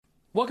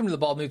Welcome to the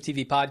Bald Move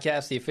TV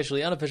podcast, the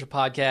officially unofficial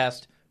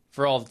podcast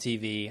for all the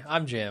TV.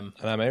 I'm Jim.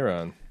 And I'm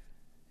Aaron.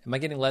 Am I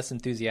getting less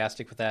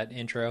enthusiastic with that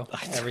intro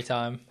every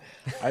time?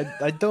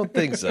 I don't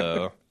think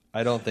so.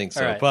 I don't think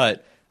so. All right.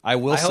 But I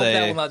will say... I hope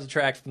that will not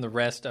detract from the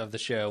rest of the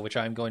show, which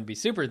I'm going to be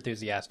super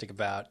enthusiastic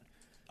about.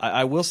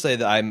 I will say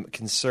that I'm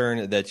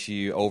concerned that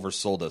you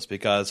oversold us,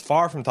 because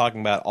far from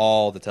talking about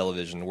all the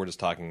television, we're just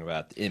talking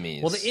about the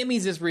Emmys. Well, the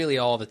Emmys is really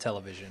all the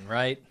television,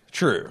 right?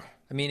 True.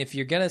 I mean, if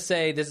you're going to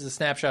say this is a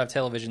snapshot of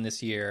television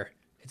this year,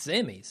 it's the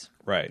Emmys.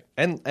 Right.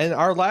 And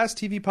our last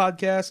TV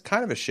podcast,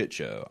 kind of a shit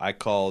show. I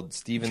called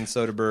Steven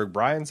Soderbergh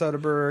Brian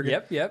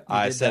Soderbergh. Yep.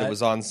 I said it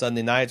was on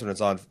Sunday nights when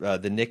it's on.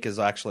 The Nick is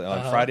actually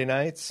on Friday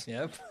nights.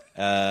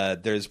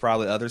 Yep. There's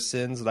probably other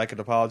sins that I could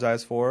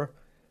apologize for.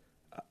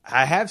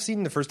 I have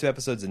seen the first 2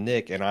 episodes of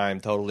Nick, and I'm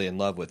totally in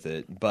love with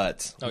it.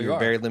 But we're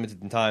very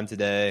limited in time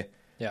today.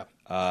 Yeah.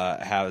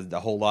 Have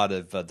a whole lot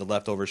of the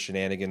leftover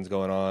shenanigans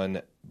going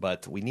on,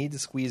 but we need to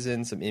squeeze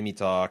in some Emmy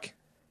talk.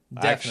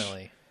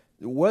 Definitely.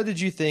 What did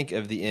you think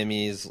of the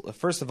Emmys?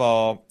 First of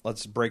all,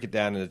 let's break it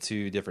down into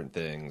 2 different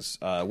things.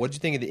 What did you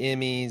think of the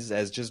Emmys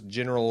as just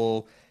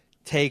general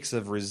takes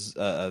of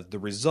the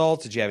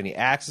results? Did you have any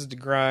axes to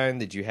grind?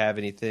 Did you have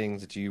any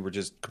things that you were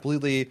just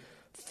completely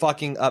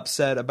fucking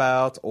upset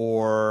about?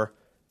 Or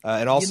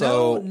and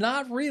also,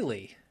 not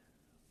really.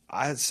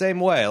 Same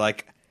way.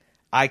 Like,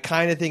 I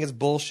kind of think it's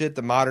bullshit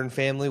that Modern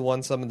Family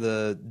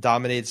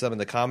dominated some of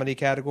the comedy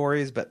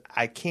categories, but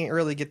I can't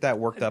really get that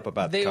worked up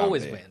about the comedy.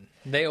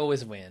 They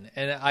always win.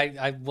 And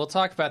I will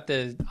talk about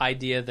the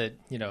idea that,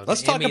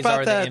 Let's the talk Emmys about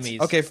are that. the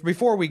Emmys. Okay,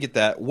 before we get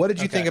that, what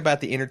did you think about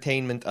the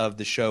entertainment of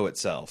the show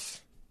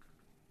itself?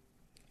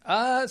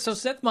 So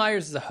Seth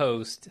Meyers is a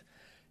host.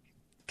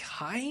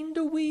 Kind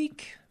of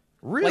weak.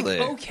 Really?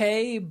 Like,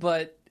 okay,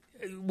 but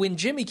when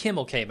Jimmy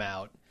Kimmel came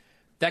out,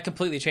 that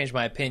completely changed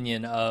my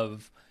opinion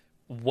of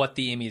what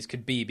the Emmys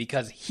could be,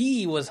 because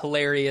he was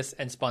hilarious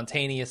and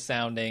spontaneous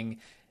sounding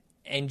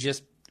and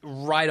just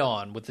right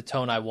on with the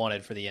tone I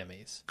wanted for the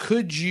Emmys.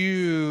 Could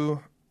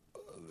you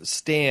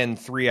stand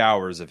 3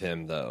 hours of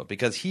him, though?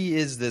 Because he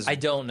is this I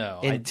don't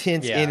know.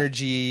 intense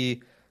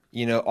energy,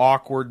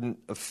 awkward,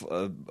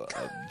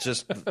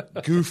 just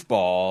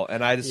goofball.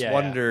 And I just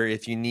wonder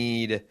if you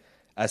need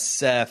a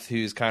Seth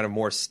who's kind of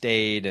more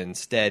staid and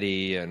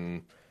steady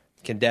and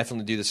can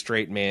definitely do the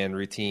straight man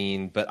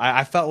routine. But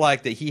I felt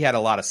like that he had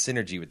a lot of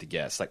synergy with the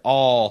guests. Like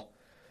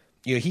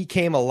he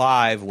came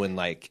alive when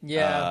he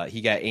got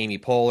Amy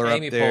Poehler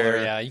up there.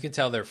 Poehler, yeah, you can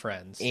tell they're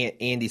friends.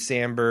 Andy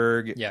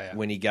Samberg, yeah.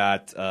 When he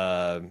got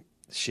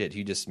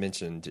you just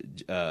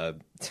mentioned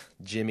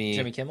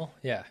Jimmy Kimmel,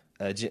 yeah.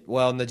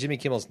 No, Jimmy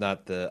Kimmel's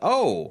not the.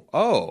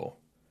 Oh,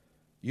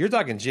 you're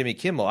talking Jimmy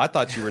Kimmel. I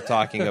thought you were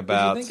talking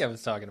about. What do you think I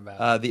was talking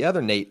about? The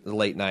other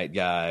late night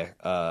guy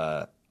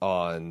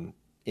on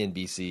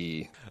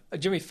NBC.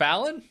 Jimmy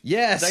Fallon?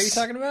 Yes. Is that what you're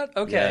talking about?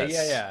 Okay,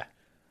 yes.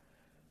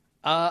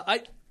 yeah.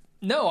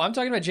 No, I'm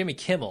talking about Jimmy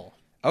Kimmel.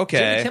 Okay.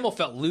 Jimmy Kimmel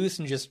felt loose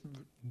and just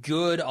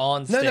good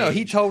on stage. No,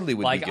 he totally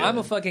would be good. I'm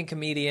a fucking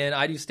comedian.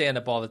 I do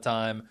stand-up all the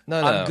time.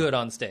 No. I'm good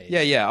on stage.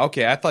 Yeah.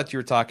 Okay, I thought you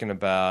were talking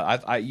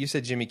about... you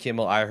said Jimmy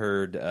Kimmel. I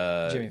heard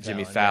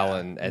Jimmy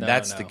Fallon, and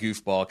that's the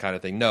goofball kind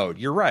of thing. No,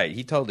 you're right.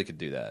 He totally could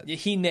do that.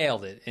 He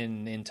nailed it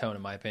in tone,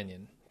 in my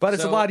opinion. But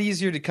it's a lot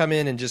easier to come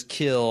in and just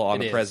kill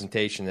on a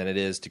presentation than it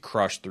is to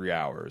crush 3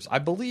 hours. I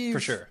believe for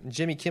sure.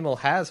 Jimmy Kimmel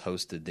has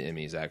hosted the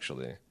Emmys,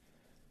 actually.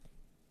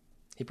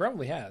 He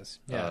probably has.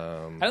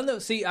 Yeah. I don't know.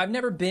 See, I've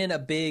never been a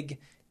big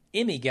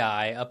Emmy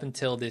guy up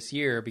until this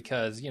year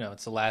because,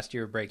 it's the last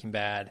year of Breaking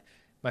Bad.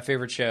 My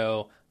favorite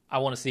show. I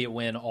want to see it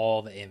win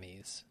all the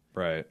Emmys.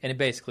 Right. And it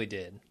basically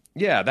did.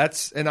 Yeah,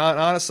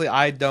 honestly,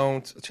 I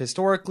don't.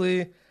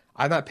 Historically,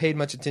 I've not paid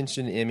much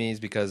attention to Emmys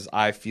because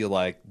I feel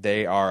like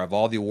they are, of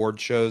all the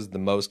award shows, the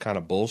most kind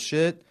of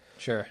bullshit.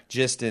 Sure.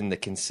 Just in the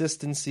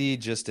consistency,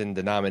 just in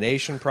the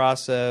nomination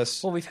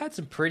process. Well, we've had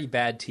some pretty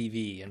bad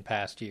TV in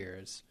past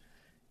years.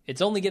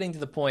 It's only getting to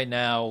the point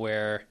now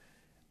where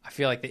I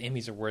feel like the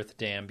Emmys are worth a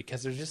damn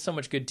because there's just so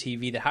much good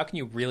TV that how can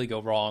you really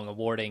go wrong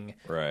awarding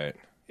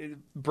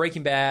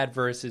Breaking Bad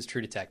versus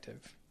True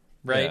Detective,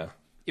 right? Yeah.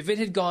 If it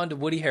had gone to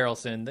Woody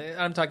Harrelson,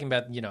 I'm talking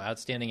about,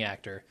 outstanding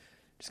actor,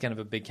 just kind of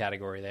a big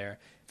category there.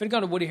 If it had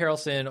gone to Woody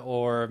Harrelson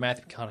or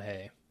Matthew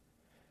McConaughey,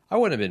 I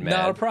wouldn't have been mad.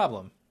 Not a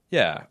problem.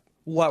 Yeah.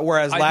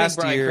 Whereas I think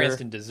Bryan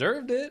Cranston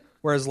deserved it.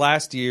 Whereas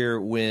last year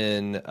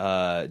when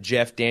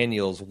Jeff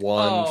Daniels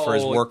won for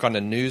his work on the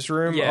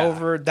Newsroom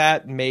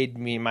that made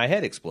my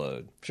head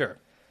explode. Sure.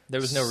 There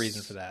was no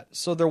reason for that.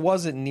 So there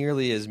wasn't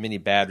nearly as many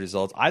bad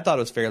results. I thought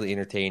it was fairly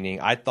entertaining.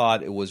 I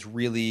thought it was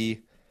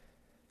really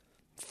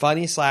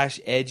funny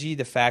 / edgy,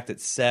 the fact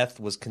that Seth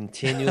was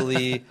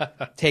continually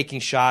taking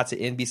shots at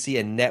NBC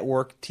and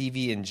network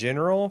TV in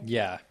general.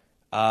 Yeah.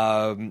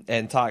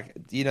 And talk,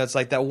 it's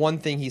like that one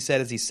thing he said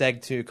as he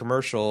segged to a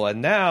commercial,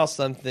 and now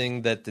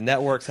something that the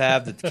networks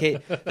have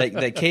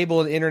that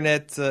cable and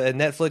internet and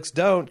Netflix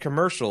don't,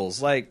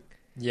 commercials. Like,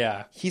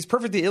 yeah, he's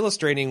perfectly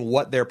illustrating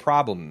what their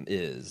problem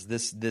is.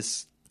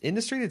 This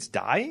industry that's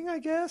dying, I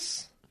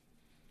guess.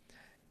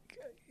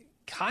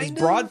 Kind Is of.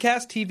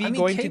 broadcast TV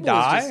going to cable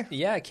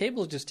die?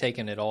 Cable's just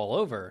taking it all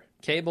over.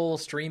 Cable,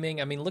 streaming.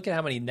 I mean, look at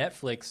how many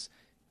Netflix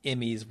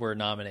Emmys were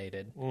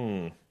nominated.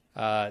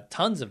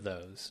 Tons of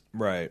those.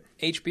 Right.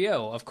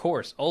 HBO, of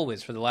course,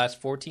 always for the last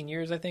 14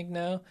 years, I think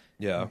now.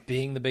 Yeah.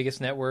 Being the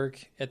biggest network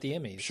at the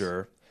Emmys.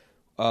 Sure.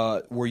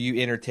 Were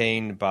you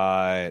entertained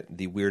by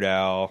the Weird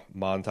Al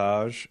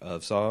montage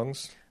of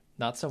songs?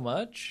 Not so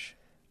much.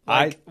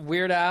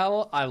 Weird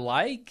Al, I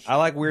like. I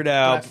like Weird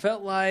Al. But I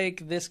felt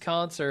like this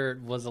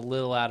concert was a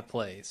little out of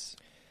place.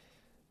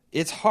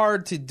 It's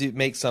hard to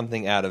make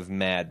something out of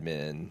Mad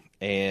Men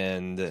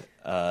and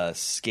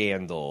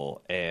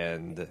Scandal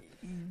and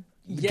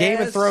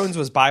Game of Thrones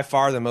was by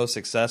far the most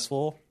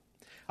successful.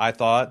 I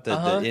thought the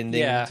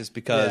ending, just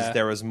because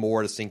there was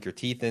more to sink your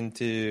teeth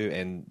into,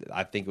 and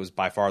I think it was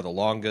by far the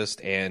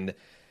longest. And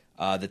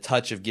the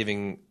touch of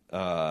giving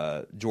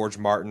George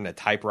Martin a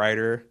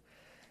typewriter,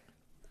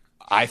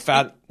 I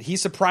found he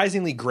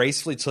surprisingly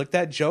gracefully took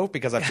that joke,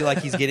 because I feel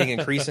like he's getting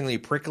increasingly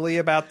prickly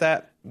about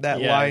that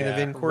line of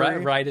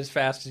inquiry. Write as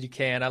fast as you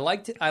can. I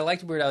liked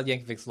Weird Al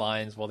Yankovic's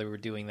lines while they were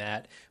doing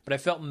that, but I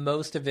felt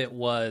most of it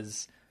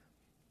was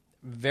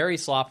very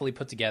sloppily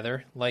put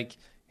together. Like,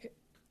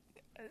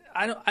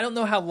 I don't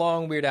know how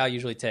long Weird Al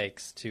usually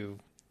takes to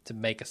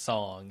make a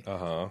song,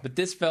 but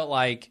this felt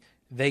like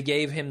they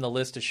gave him the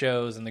list of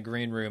shows in the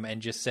green room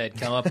and just said,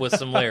 "Come up with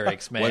some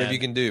lyrics, man. Whatever you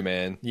can do,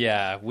 man."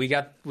 Yeah, we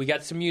got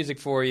some music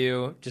for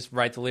you. Just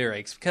write the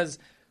lyrics, because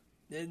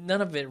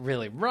none of it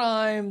really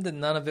rhymed,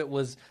 and none of it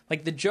was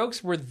like, the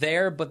jokes were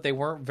there, but they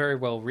weren't very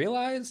well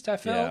realized. I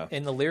felt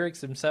in the lyrics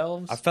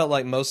themselves. I felt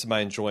like most of my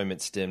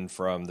enjoyment stemmed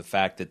from the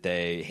fact that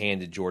they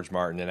handed George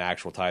Martin an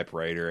actual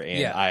typewriter,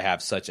 and I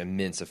have such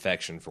immense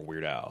affection for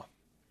Weird Al.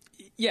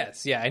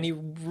 Yes, yeah, and he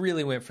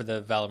really went for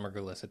the Val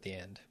Margulis at the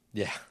end.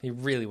 Yeah, he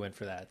really went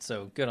for that.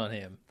 So good on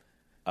him.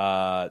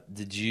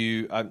 Did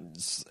you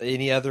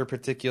any other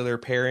particular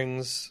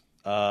pairings?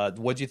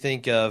 What'd you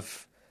think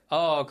of?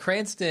 Oh,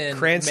 Cranston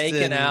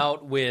making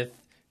out with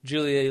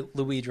Julia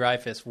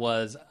Louis-Dreyfus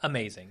was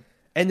amazing.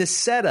 And the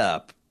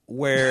setup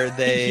where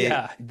they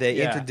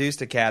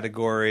introduced a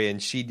category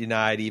and she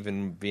denied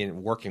even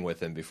working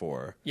with him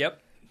before.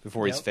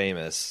 Before he's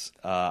famous.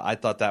 I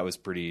thought that was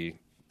pretty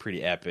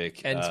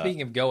epic. And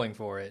speaking of going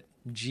for it,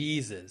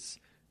 Jesus,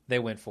 they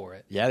went for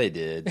it. Yeah, they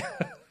did.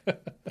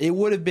 It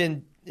would have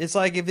been. It's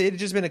like if it had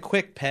just been a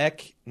quick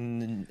peck,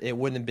 it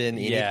wouldn't have been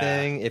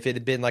anything. If it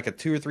had been like a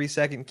 2 or 3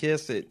 second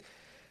kiss,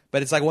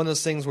 but it's like one of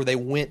those things where they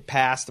went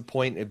past the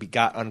point it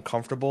got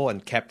uncomfortable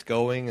and kept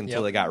going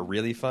until it got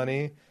really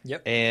funny.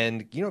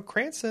 And,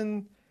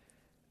 Cranston,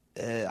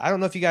 I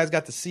don't know if you guys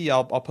got to see,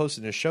 I'll post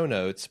it in the show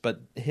notes,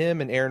 but him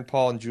and Aaron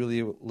Paul and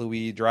Julia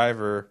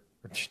Louis-Dreyfus,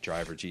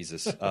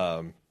 Jesus.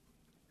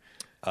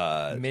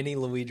 Mini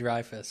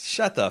Louis-Dreyfus.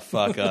 Shut the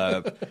fuck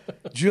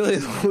up. Julia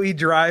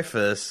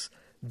Louis-Dreyfus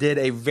did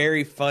a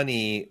very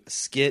funny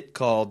skit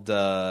called...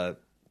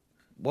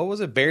 what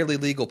was it? Barely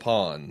Legal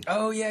Pawn.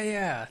 Oh,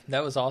 yeah.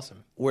 That was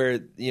awesome.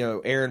 Where,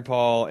 Aaron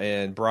Paul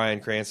and Bryan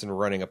Cranston were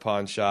running a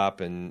pawn shop,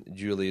 and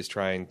Julie is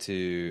trying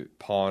to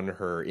pawn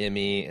her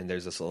Emmy, and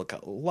there's this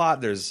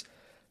lot.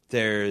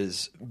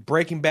 There's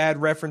Breaking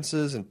Bad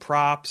references and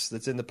props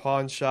that's in the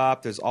pawn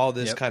shop. There's all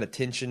this kind of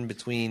tension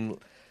between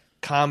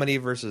comedy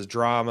versus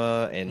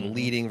drama and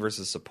leading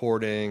versus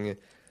supporting.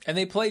 And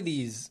they play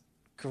these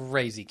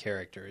crazy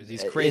characters,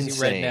 these crazy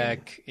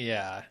redneck,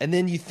 And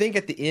then you think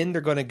at the end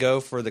they're going to go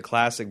for the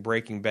classic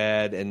Breaking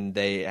Bad, and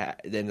then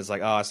it's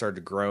like, I started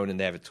to groan, and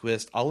they have a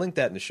twist. I'll link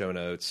that in the show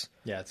notes.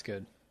 Yeah, it's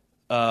good.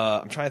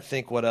 I'm trying to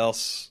think what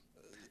else.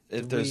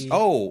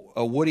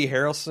 Woody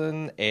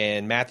Harrelson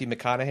and Matthew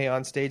McConaughey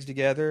on stage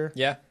together.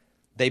 Yeah,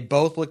 they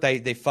both looked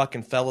like they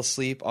fucking fell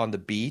asleep on the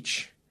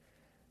beach.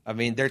 I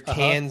mean, their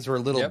tans were a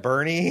little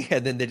burny,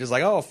 and then they're just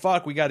like, "Oh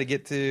fuck, we got to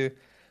get to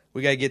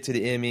the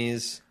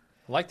Emmys."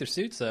 I like their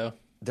suits, though.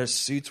 Their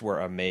suits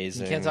were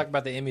amazing. You can't talk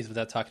about the Emmys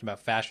without talking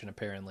about fashion,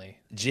 apparently.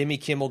 Jimmy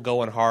Kimmel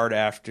going hard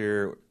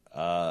after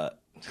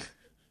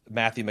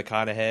Matthew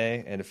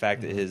McConaughey, and the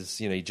fact that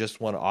he just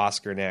won an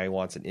Oscar, now he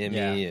wants an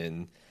Emmy,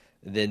 and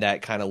then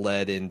that kind of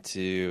led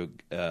into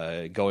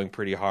going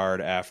pretty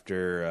hard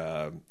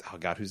after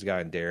who's the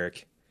guy in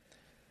Derek?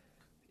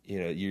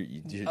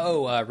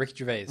 Ricky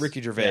Gervais.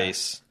 Ricky Gervais.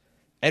 Yeah.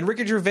 And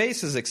Ricky Gervais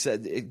is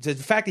the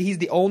fact that he's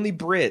the only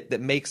Brit that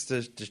makes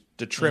the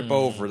trip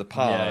over the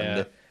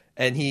pond,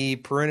 and he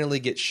perennially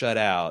gets shut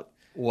out,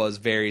 was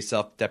very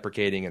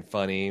self-deprecating and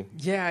funny.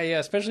 Yeah,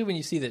 especially when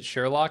you see that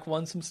Sherlock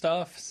won some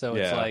stuff. So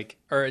it's like,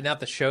 or not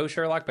the show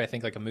Sherlock, but I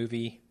think like a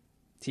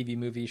TV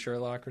movie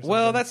Sherlock or something.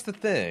 Well, that's the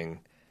thing.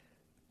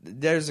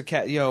 There's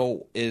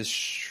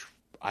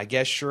I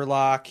guess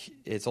Sherlock,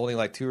 it's only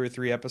like 2 or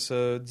 3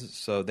 episodes,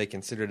 so they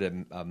considered it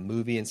a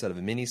movie instead of a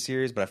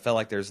miniseries, but I felt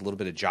like there's a little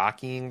bit of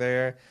jockeying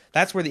there.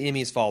 That's where the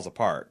Emmys falls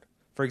apart.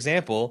 For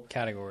example...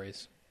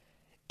 categories.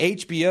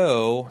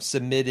 HBO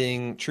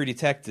submitting True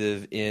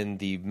Detective in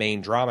the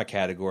main drama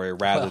category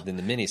rather than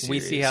the miniseries. We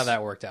see how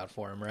that worked out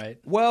for him, right?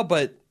 Well,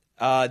 but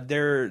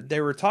they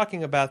were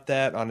talking about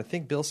that on, I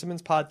think, Bill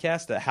Simmons'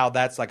 podcast, how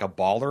that's like a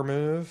baller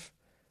move.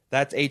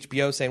 That's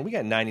HBO saying, we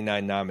got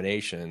 99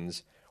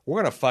 nominations.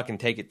 We're going to fucking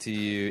take it to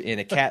you in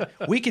a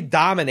we could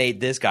dominate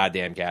this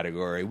goddamn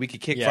category. We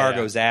could kick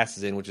Fargo's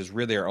asses in, which is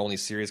really our only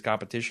serious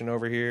competition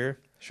over here.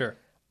 Sure.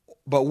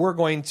 But we're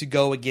going to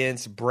go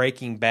against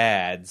Breaking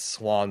Bad's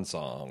swan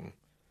song,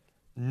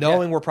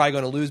 knowing we're probably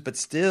going to lose, but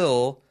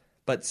still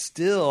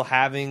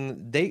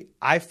having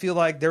I feel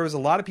like there was a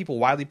lot of people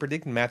widely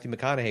predicting Matthew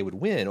McConaughey would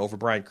win over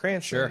Bryan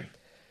Cranston. Sure.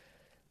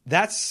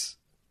 That's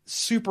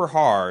super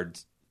hard.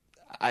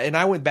 And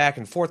I went back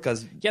and forth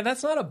because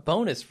that's not a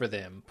bonus for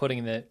them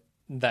putting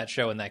that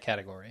show in that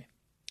category.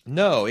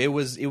 No, it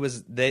was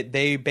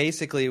they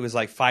basically, it was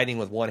like fighting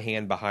with one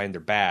hand behind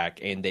their back,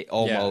 and it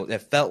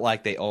felt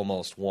like they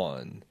almost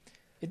won.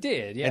 It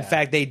did, yeah. In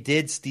fact, they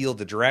did steal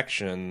the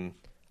direction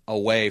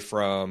away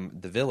from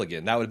the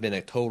Villigan. That would have been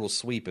a total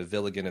sweep if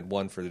Villigan had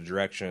won for the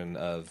direction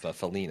of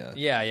Felina.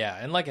 Yeah.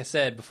 And like I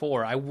said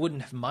before, I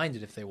wouldn't have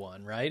minded if they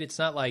won, right? It's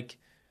not like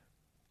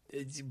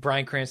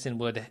Bryan Cranston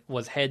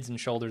was heads and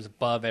shoulders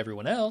above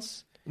everyone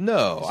else.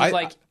 No.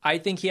 I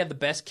think he had the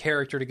best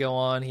character to go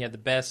on. He had the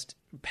best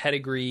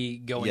pedigree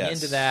going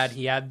into that.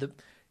 He had, in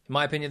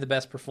my opinion, the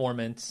best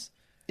performance.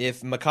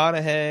 If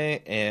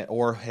McConaughey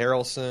or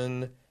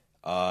Harrelson,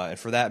 and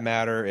for that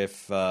matter,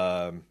 if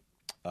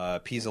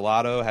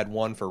Pizzolatto had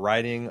won for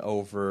writing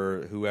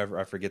over whoever,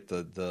 I forget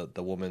the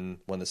woman,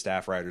 one of the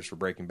staff writers for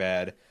Breaking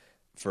Bad.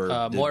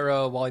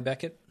 Moira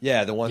Walley-Beckett?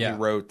 Yeah, the one who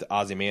wrote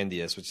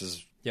Ozymandias, which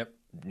is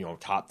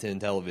top 10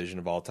 television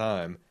of all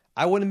time.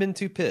 I wouldn't have been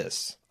too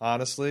pissed,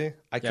 honestly.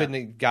 I couldn't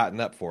have gotten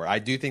up for it. I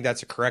do think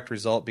that's a correct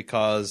result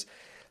because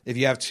if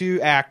you have two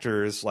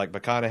actors like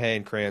McConaughey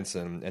and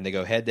Cranston and they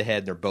go head to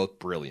head, they're both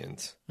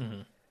brilliant.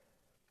 Mm-hmm.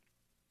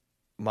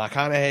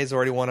 McConaughey's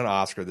already won an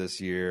Oscar this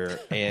year,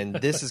 and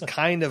this is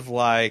kind of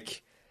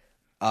like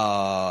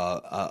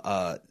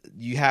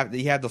you have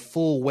the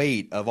full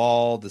weight of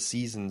all the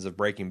seasons of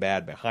Breaking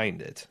Bad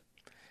behind it.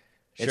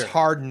 Sure. It's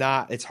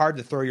hard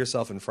to throw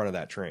yourself in front of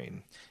that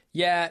train.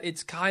 Yeah,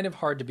 it's kind of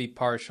hard to be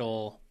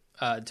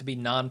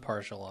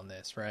non-partial on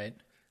this, right?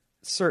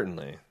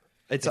 Certainly.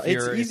 It's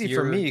easy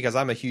for me because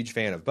I'm a huge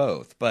fan of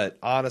both. But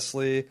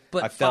honestly,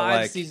 I felt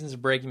like 5 seasons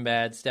of Breaking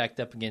Bad stacked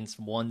up against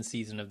 1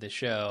 season of the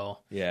show.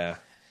 Yeah.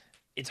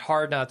 It's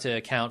hard not to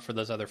account for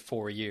those other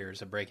 4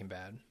 years of Breaking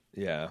Bad.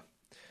 Yeah.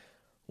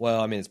 Well,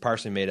 I mean, it's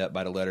partially made up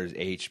by the letters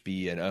H,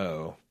 B, and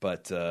O.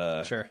 But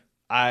sure.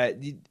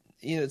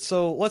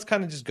 So let's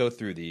kind of just go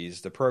through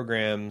these. The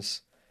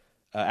programs,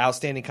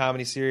 Outstanding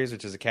Comedy Series,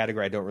 which is a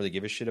category I don't really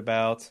give a shit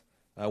about.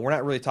 We're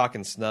not really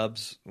talking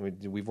snubs.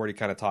 We've already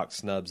kind of talked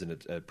snubs in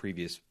a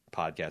previous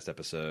podcast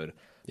episode.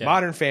 Yeah.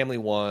 Modern Family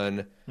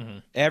won. Mm-hmm.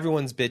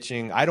 Everyone's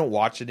bitching. I don't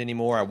watch it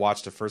anymore. I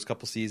watched the first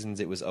couple seasons.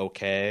 It was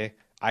okay.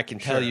 I can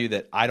tell you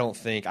that I don't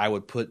think I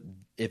would put,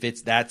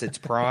 if that's its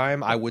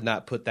prime, I would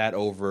not put that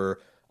over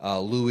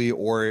Louis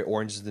or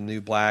Orange is the New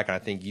Black. And I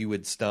think you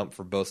would stump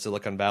for both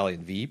Silicon Valley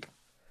and Veep.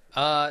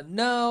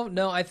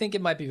 No, I think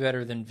it might be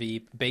better than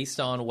Veep based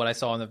on what I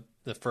saw in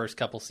the first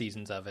couple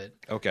seasons of it.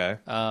 Okay.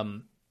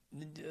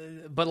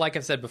 But like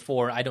I've said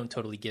before, I don't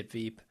totally get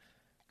Veep.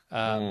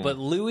 But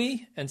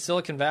Louis and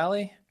Silicon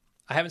Valley,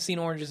 I haven't seen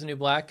Orange is the New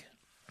Black.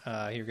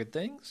 Hear good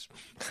things.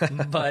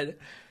 But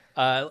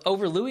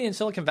over Louis and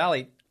Silicon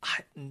Valley,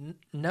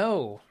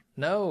 no.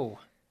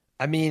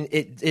 I mean,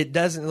 it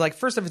doesn't, like,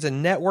 first off, it's a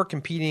network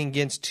competing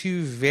against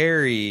two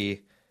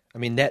very... I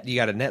mean, you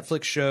got a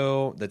Netflix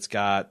show that's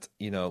got,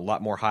 a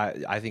lot more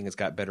high. I think it's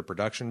got better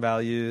production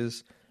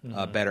values,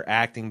 better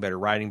acting, better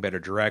writing, better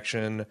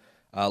direction.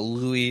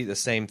 Louis, the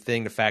same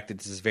thing. The fact that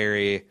this is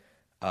very,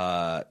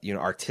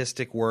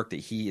 artistic work,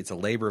 that it's a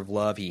labor of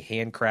love. He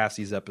handcrafts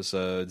these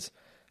episodes.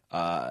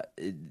 I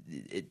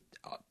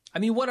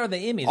mean, what are the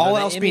Emmys? All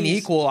else being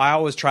equal, I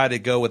always try to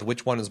go with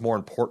which one is more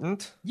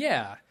important.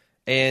 Yeah.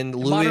 And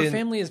Modern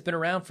Family has been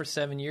around for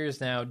 7 years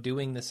now,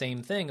 doing the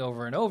same thing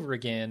over and over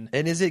again.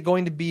 And is it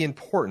going to be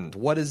important?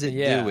 What is it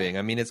doing?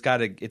 I mean, it's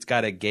got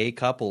a gay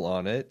couple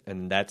on it,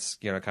 and that's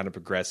kind of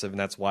progressive, and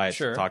that's why it's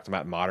talked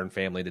about Modern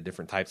Family, the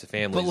different types of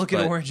families. But look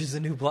at Orange is the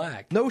New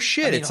Black. No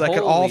shit, I mean, it's like an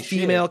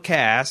all-female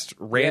cast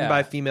ran by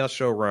a female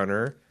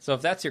showrunner. So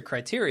if that's your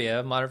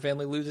criteria, Modern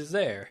Family loses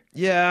there.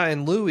 Yeah,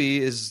 and Louis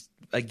is.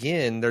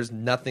 Again, there's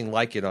nothing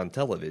like it on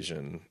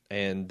television,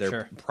 and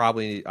they're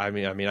probably. I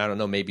mean, I don't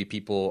know. Maybe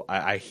people.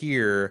 I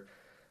hear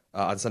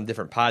on some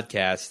different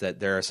podcasts that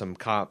there are some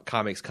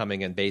comics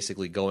coming and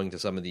basically going to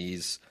some of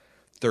these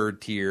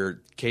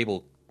third-tier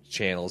cable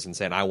channels and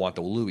saying, "I want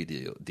the Louis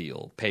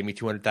deal. Pay me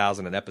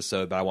 $200,000 an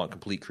episode, but I want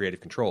complete creative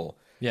control."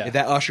 Yeah, if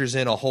that ushers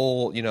in a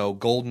whole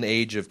golden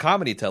age of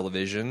comedy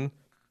television,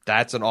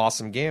 that's an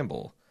awesome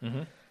gamble.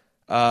 Mm-hmm.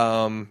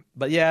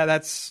 But yeah,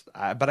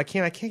 but I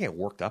can't get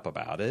worked up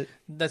about it.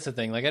 That's the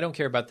thing. Like, I don't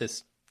care about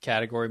this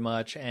category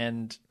much,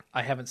 and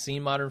I haven't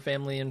seen Modern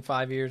Family in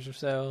 5 years or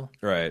so.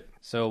 Right.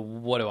 So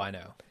what do I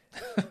know?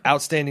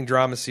 Outstanding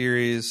Drama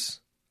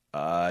Series.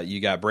 You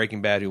got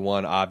Breaking Bad, who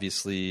won,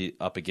 obviously,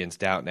 up against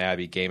Downton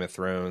Abbey, Game of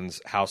Thrones,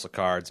 House of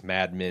Cards,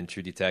 Mad Men,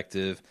 True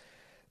Detective.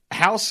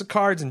 House of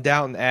Cards and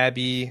Downton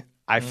Abbey,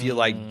 I feel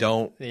like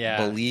don't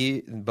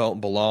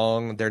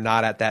belong. They're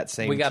not at that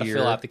same tier. We got to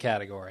fill out the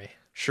category.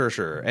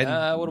 Sure.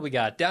 And what do we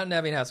got? Downton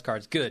Abbey and House of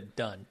Cards. Good.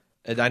 Done.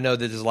 And I know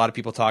that there's a lot of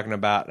people talking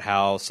about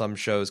how some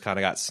shows kind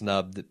of got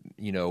snubbed,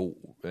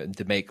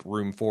 to make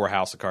room for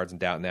House of Cards and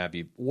Downton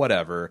Abbey.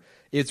 Whatever.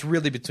 It's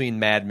really between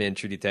Mad Men,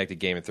 True Detective,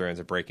 Game of Thrones,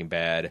 and Breaking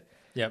Bad.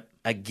 Yep.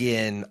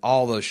 Again,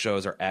 all those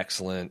shows are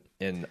excellent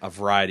in a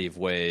variety of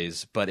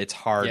ways, but it's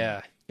hard.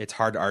 Yeah. It's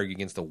hard to argue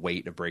against the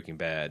weight of Breaking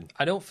Bad.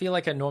 I don't feel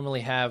like I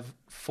normally have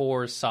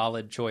 4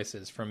 solid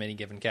choices from any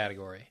given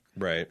category.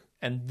 Right.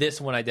 And this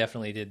one I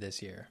definitely did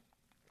this year.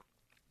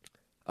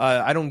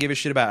 I don't give a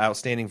shit about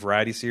Outstanding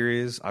Variety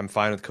Series. I'm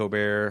fine with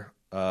Colbert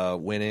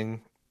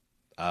winning.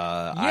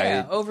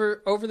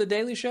 Over The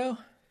Daily Show?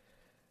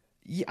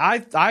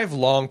 Yeah, I've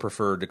long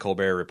preferred the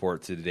Colbert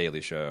Report to the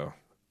Daily Show.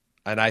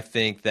 And I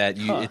think that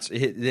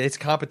it's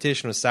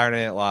competition with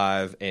Saturday Night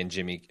Live and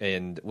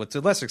to a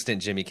lesser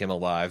extent Jimmy Kimmel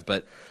Live,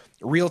 but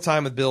Real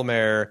Time with Bill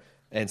Maher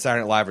and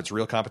Saturday Night Live, it's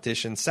real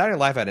competition. Saturday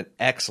Night Live had an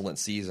excellent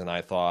season,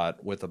 I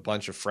thought, with a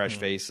bunch of fresh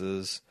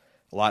faces.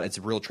 It's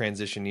a real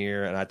transition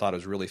year, and I thought it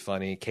was really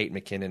funny. Kate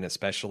McKinnon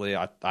especially.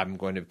 I'm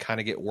going to kind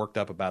of get worked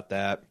up about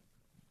that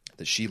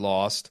she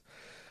lost.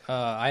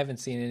 I haven't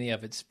seen any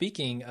of it.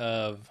 Speaking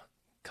of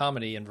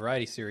comedy and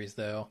variety series,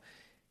 though,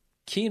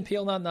 Key and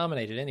Peele not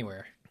nominated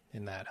anywhere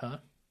in that, huh?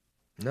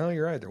 No,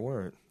 you're right. There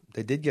weren't.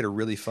 They did get a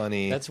really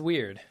funny... That's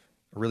weird.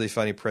 A really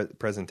funny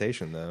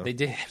presentation, though. They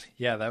did.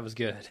 Yeah, that was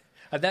good.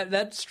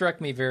 That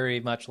struck me very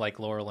much like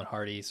Laurel and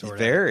Hardy, sort of.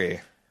 Very.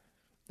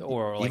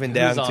 Or like even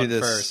down to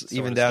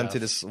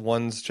this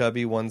one's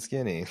chubby, one's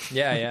skinny.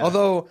 Yeah.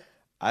 Although,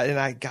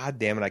 God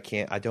damn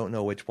it, I don't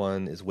know which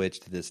one is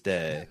which to this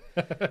day.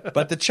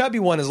 But the chubby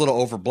one is a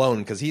little overblown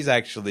because he's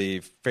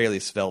actually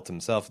fairly svelte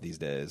himself these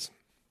days.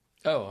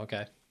 Oh,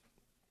 okay.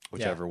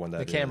 Whichever one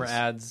that is. The camera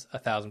adds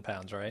 1,000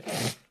 pounds, right?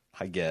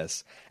 I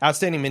guess.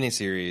 Outstanding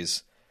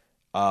miniseries.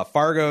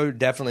 Fargo,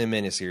 definitely a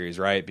miniseries,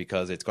 right?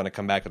 Because it's going to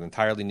come back with an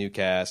entirely new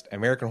cast.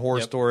 American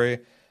Horror Story,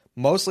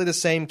 mostly the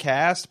same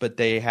cast, but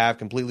they have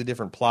completely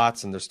different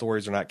plots and their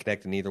stories are not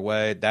connected in either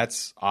way.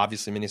 That's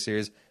obviously a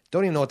miniseries.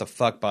 Don't even know what the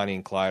fuck Bonnie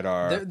and Clyde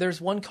are. There's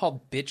one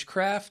called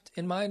Bitchcraft,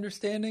 in my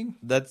understanding.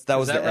 That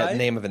was the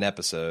name of an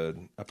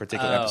episode, a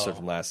particular episode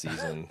from last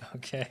season.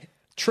 Okay.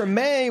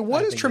 Treme,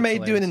 what is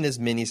Treme doing in this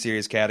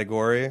miniseries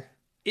category?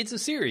 It's a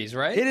series,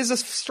 right? It is a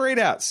straight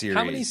out series.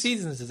 How many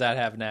seasons does that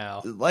have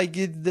now? I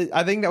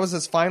think that was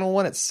his final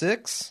one at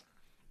 6.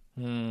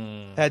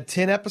 Had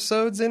 10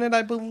 episodes in it,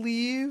 I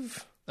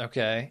believe.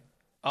 Okay.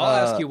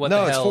 I'll ask you what the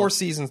hell... No, it's 4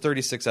 seasons,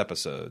 36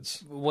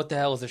 episodes. What the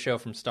hell is the show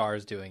from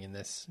Starz doing in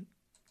this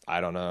I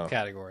don't know.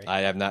 category?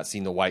 I have not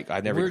seen the white...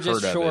 I've never heard of it. We're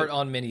just short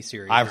on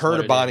miniseries. I've heard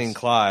of Bonnie and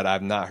Clyde.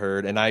 I've not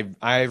heard. And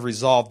I've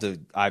resolved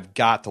to... I've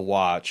got to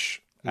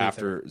watch Luther.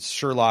 After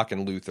Sherlock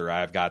and Luther.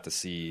 I've got to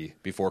see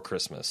before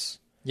Christmas.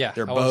 Yeah,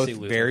 they're both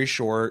very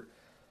short.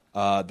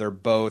 They're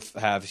both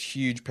have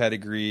huge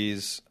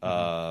pedigrees.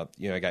 I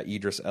got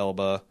Idris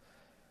Elba.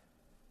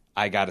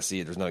 I got to see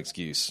it. There's no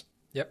excuse.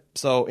 Yep.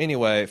 So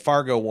anyway,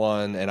 Fargo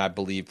won, and I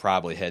believe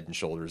probably Head and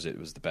Shoulders it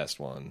was the best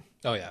one.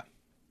 Oh yeah,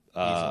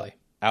 easily.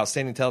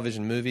 Outstanding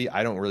television movie.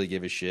 I don't really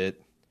give a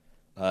shit.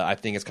 I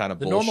think it's kind of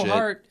bullshit. The Normal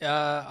Heart.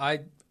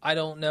 I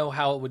don't know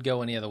how it would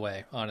go any other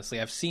way.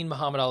 Honestly, I've seen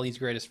Muhammad Ali's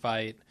Greatest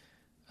Fight.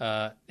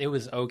 It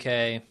was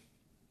okay.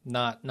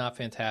 Not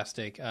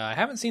fantastic. I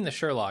haven't seen the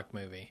Sherlock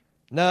movie.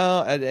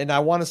 No, and I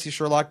want to see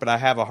Sherlock, but I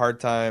have a hard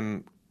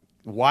time.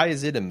 Why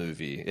is it a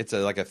movie? It's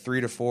like a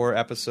 3 to 4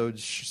 episode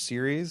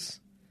series.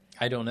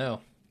 I don't know.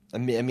 I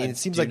mean, it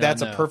seems like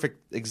that's a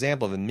perfect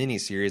example of a mini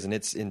series, and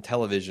it's in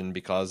television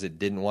because it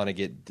didn't want to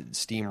get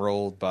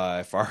steamrolled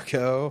by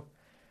Fargo.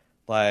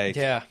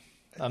 Yeah,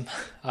 I'm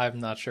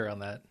not sure on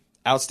that.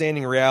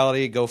 Outstanding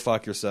reality, go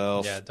fuck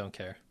yourself. Yeah, don't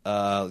care.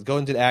 Go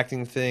into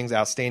acting things.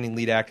 Outstanding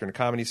lead actor in a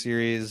comedy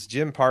series.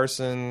 Jim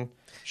Parson,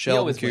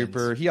 Sheldon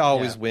Cooper. Wins. He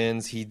always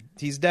wins.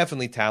 He's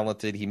definitely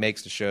talented. He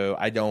makes the show.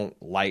 I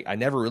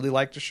never really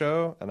liked the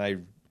show, and I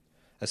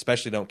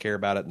especially don't care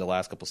about it in the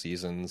last couple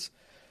seasons.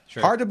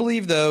 Sure. Hard to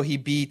believe though he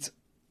beat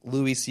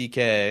Louis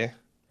C.K.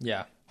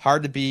 Yeah.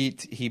 Hard to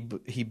beat. He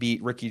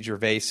beat Ricky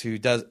Gervais, who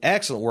does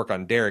excellent work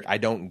on Derek. I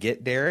don't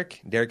get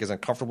Derek. Derek is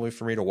uncomfortable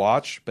for me to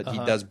watch, but he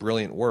does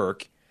brilliant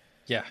work.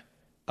 Yeah.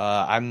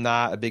 I've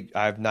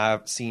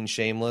not seen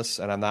Shameless,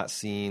 and I've not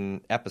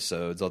seen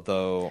episodes,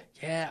 although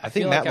I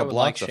think Matt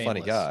LeBlanc's a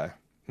funny guy.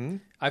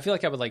 I feel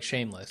like I would like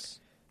Shameless.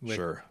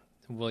 Sure.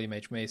 William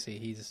H. Macy.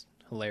 He's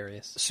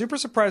hilarious. Super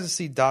surprised to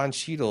see Don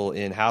Cheadle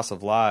in House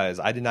of Lies.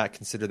 I did not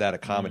consider that a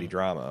comedy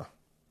drama.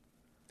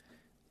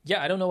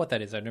 Yeah, I don't know what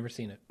that is. I've never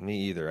seen it.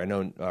 Me either. I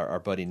know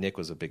our buddy Nick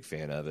was a big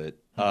fan of it.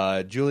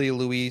 Julia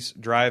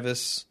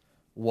Louis-Dreyfus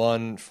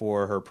won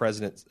for her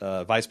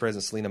Vice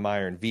President Selena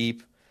Meyer in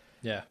Veep.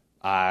 Yeah.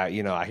 I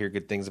hear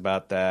good things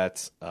about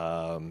that.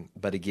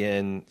 But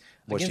again,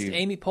 against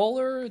Amy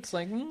Poehler, it's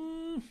like,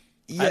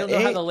 I don't know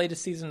how the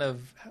latest season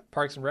of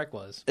Parks and Rec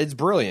was. It's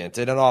brilliant,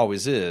 and it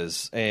always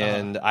is.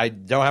 And I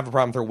don't have a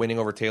problem with her winning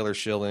over Taylor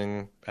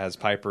Schilling as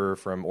Piper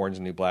from Orange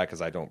and New Black,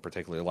 because I don't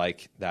particularly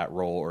like that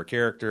role or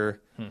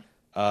character.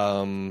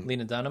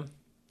 Lena Dunham?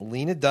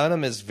 Lena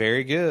Dunham is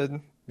very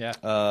good. Yeah.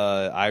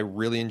 I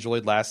really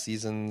enjoyed last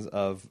season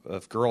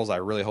of Girls. I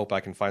really hope I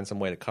can find some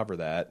way to cover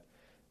that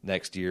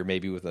next year,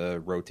 maybe with a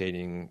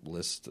rotating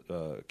list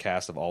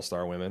cast of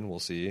all-star women. We'll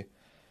see.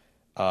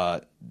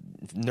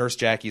 Nurse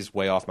Jackie's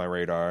way off my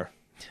radar.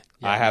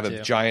 Yeah, I have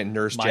a giant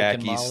Nurse Mike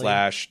Jackie and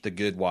Molly. / The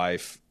Good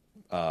Wife.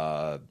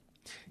 The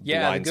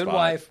blind Good spot.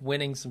 Wife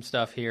winning some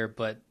stuff here,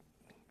 but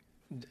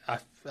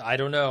I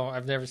don't know.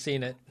 I've never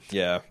seen it.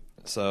 Yeah.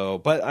 So,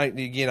 but I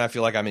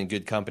feel like I'm in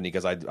good company,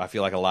 because I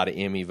feel like a lot of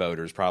Emmy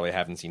voters probably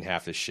haven't seen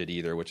half this shit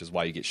either, which is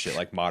why you get shit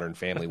like Modern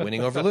Family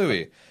winning over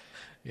Louis.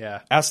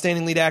 Yeah.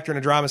 Outstanding lead actor in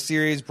a drama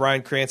series,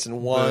 Bryan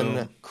Cranston won.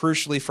 Boom.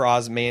 Crucially for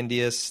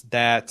Ozymandias,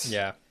 That's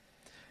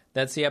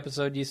the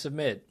episode you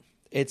submit.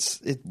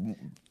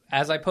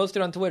 As I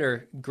posted on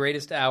Twitter,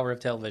 greatest hour of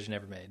television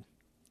ever made.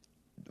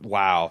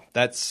 Wow.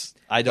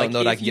 I don't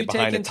know that I can get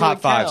behind it.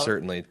 Top 5,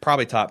 certainly.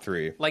 Probably top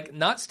 3. Like,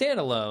 not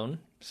standalone,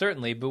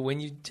 certainly, but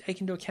when you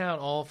take into account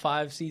all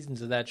 5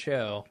 seasons of that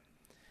show.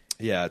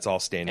 Yeah, it's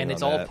all standing and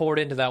it's on all that. poured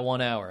into that 1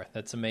 hour.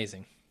 That's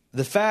amazing.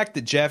 The fact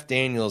that Jeff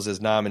Daniels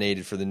is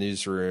nominated for The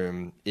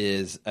Newsroom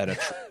is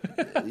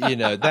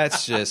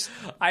that's just.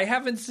 I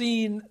haven't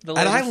seen the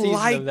And latest I season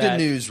like of that.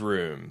 The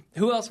Newsroom.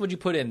 Who else would you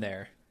put in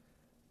there?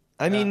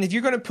 I mean, if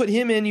you're going to put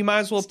him in, you might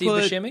as well Steve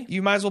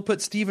Buscemi?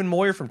 put Stephen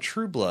Moyer from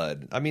True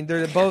Blood. I mean,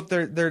 they're both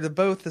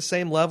the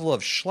same level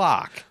of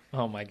schlock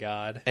Oh my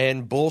god.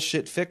 and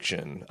bullshit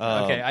fiction.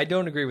 Okay, I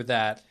don't agree with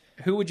that.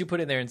 Who would you put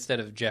in there instead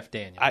of Jeff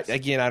Daniels? I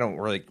don't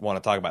really want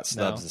to talk about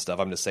snubs No. and stuff.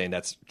 I'm just saying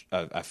that's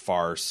a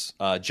farce.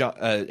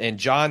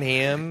 John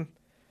Hamm.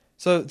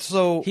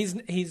 So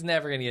he's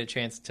never going to get a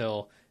chance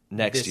till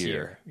Next this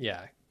year. Yeah.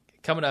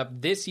 Coming up,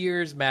 this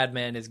year's Mad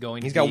Men is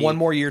going he's to got be one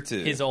more year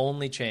too. his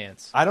only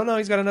chance. I don't know.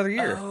 He's got another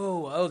year.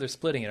 Oh, they're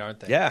splitting it, aren't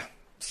they? Yeah.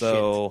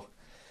 So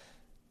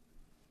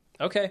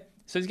Okay,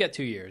 so he's got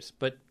 2 years,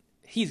 but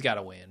he's got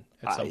to win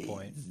at some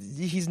point.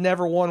 he's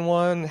never won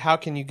one. How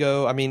can you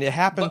go? I mean, it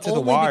happened But to The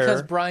only Wire.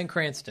 because Bryan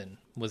Cranston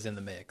was in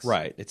the mix.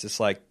 Right. It's just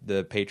like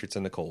the Patriots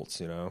and the Colts,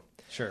 you know.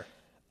 Sure.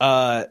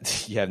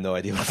 You have no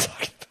idea what I'm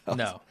talking about.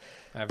 No.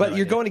 I have But no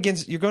you're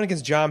idea. going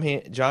against John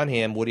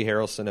Hamm, Woody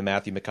Harrelson, and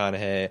Matthew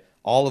McConaughey,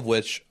 all of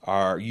which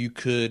I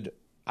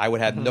would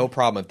have no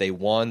problem if they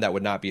won. That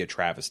would not be a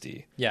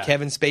travesty. Yeah.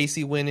 Kevin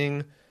Spacey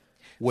winning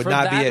would For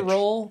not be that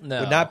role? No.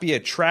 would not be a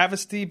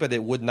travesty, but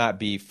it would not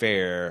be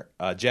fair.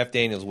 Jeff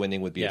Daniels winning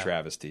would be a Yeah.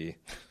 travesty.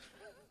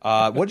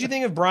 What do you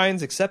think of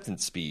Brian's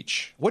acceptance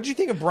speech? What do you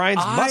think of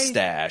Brian's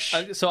mustache?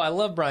 So I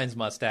love Brian's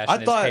mustache I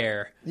and thought, his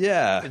hair.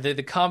 yeah,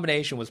 The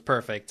combination was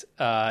perfect.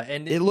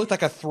 And it looked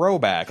like a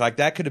throwback. Like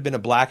that could have been a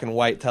black and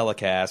white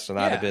telecast, and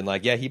I'd have Yeah. been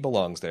like, yeah, he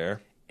belongs there.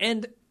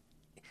 And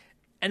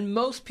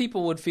most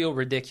people would feel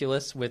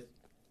ridiculous with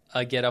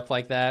a get-up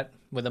like that,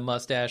 with a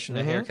mustache and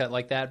a haircut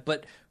like that.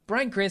 But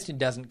Bryan Cranston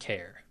doesn't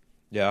care.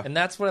 Yeah, And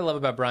that's what I love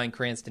about Bryan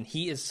Cranston.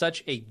 He is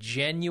such a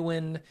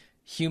genuine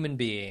human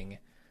being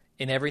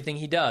in everything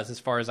he does, as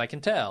far as I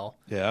can tell,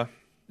 yeah.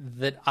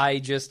 that I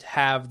just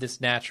have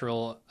this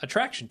natural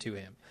attraction to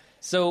him.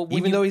 So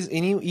Even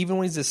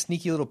when he's a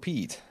sneaky little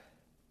Pete.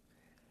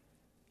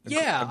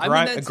 Yeah, a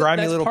grimy that's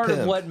little part pimp.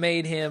 of what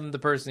made him the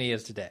person he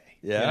is today.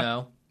 Yeah. You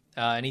know?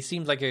 And he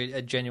seems like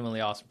a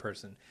genuinely awesome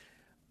person.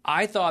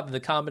 I thought the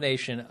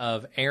combination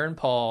of Aaron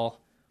Paul,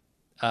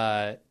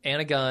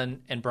 Anna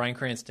Gunn, and Bryan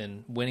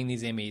Cranston winning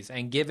these Emmys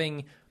and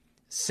giving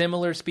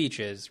similar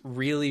speeches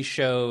really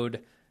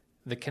showed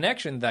the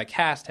connection that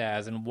cast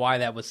has and why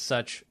that was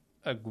such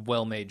a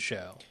well-made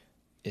show.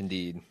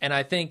 Indeed. And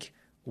I think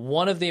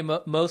one of the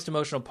most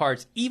emotional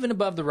parts, even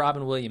above the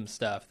Robin Williams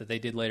stuff that they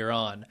did later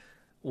on,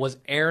 was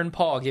Aaron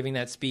Paul giving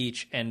that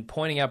speech and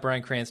pointing out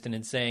Bryan Cranston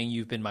and saying,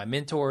 "You've been my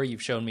mentor.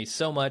 You've shown me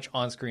so much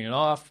on screen and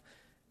off."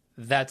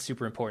 That's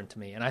super important to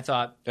me. And I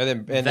thought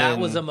that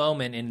was a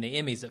moment in the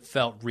Emmys that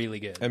felt really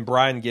good. And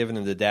Brian giving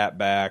him the dap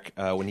back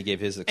when he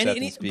gave his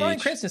acceptance speech. Bryan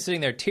Cranston's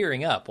sitting there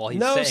tearing up while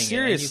he's saying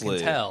seriously, it, and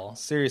you can tell.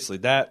 Seriously,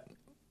 that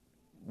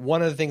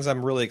one of the things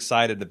I'm really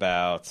excited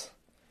about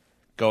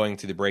going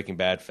to the Breaking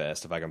Bad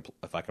Fest, if I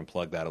can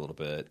plug that a little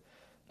bit.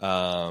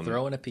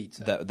 Throwing a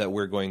pizza. That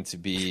we're going to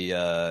be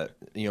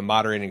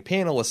moderating a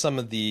panel with some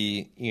of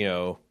the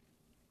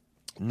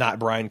not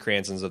Bryan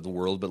Cranstons of the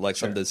world, but like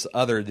some of the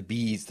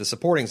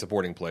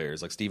supporting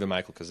players like Stephen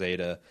Michael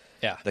Cazeta,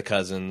 the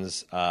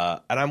Cousins,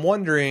 and I'm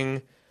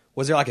wondering,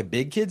 was there like a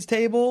big kids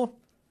table,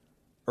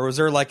 or was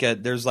there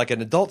there's like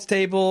an adults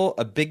table,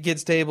 a big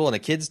kids table, and a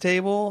kids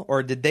table,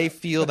 or did they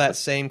feel that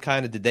same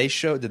kind of? Did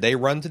they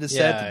run to the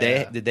set?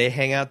 Did they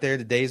hang out there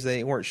the days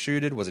they weren't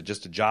shooted? Was it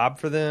just a job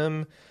for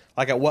them?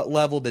 Like, at what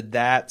level did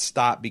that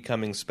stop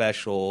becoming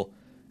special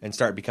and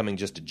start becoming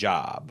just a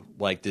job?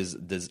 Like,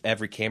 does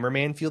every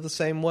cameraman feel the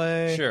same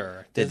way?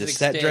 Sure. Did the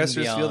set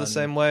dressers feel the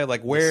same way?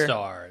 Like, where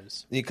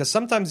stars? Because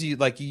sometimes you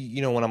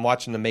when I'm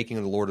watching the making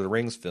of the Lord of the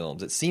Rings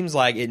films, it seems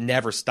like it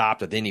never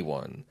stopped with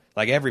anyone.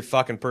 Like every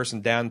fucking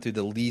person down to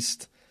the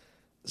least,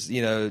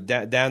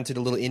 down to the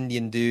little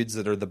Indian dudes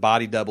that are the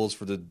body doubles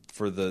for the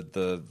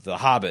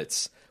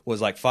hobbits was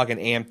like fucking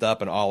amped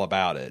up and all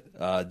about it.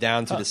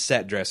 Down to the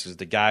set dressers,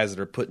 the guys that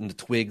are putting the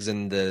twigs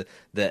in the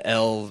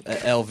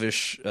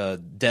elvish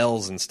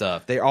dells and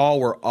stuff. They all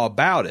were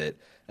about it.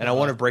 And I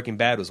wonder if Breaking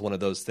Bad was one of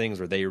those things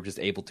where they were just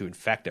able to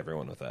infect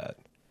everyone with that.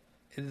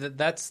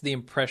 That's the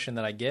impression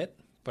that I get.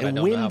 But and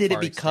I don't know when how did it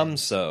far become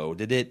extends. so?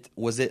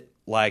 Was it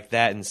like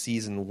that in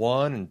season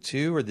 1 and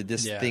 2, or did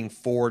this thing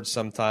forge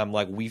sometime?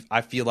 Like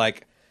I feel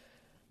like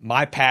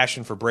my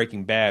passion for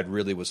Breaking Bad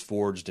really was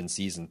forged in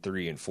season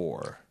 3 and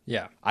 4.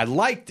 Yeah. I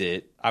liked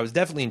it. I was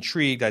definitely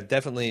intrigued. I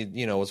definitely,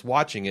 was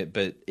watching it,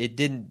 but it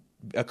didn't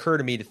occur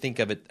to me to think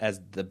of it as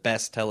the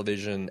best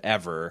television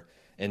ever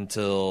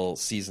until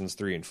seasons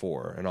 3 and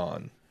 4 and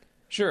on.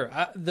 Sure.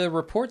 The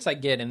reports I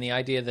get and the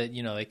idea that,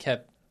 they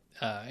kept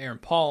Aaron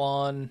Paul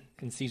on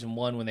in season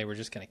 1 when they were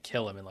just going to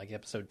kill him in like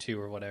episode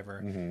 2 or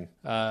whatever.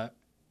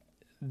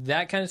 Mm-hmm.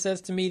 That kind of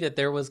says to me that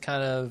there was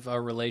kind of a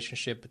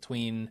relationship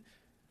between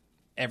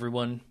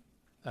everyone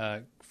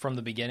from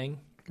the beginning.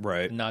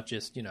 Right. Not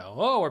just,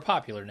 we're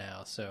popular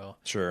now, so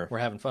sure, we're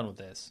having fun with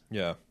this.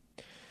 Yeah.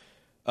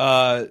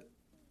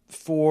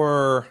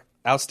 For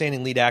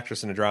outstanding lead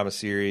actress in a drama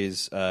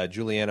series,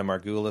 Juliana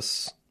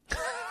Margulies.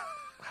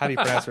 How do you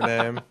pronounce her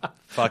name?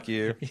 Fuck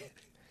you.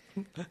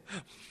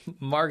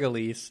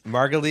 Margulies.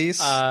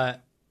 Margulies?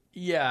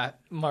 Yeah,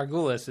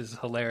 Margulies is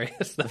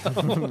hilarious,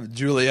 though.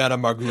 Juliana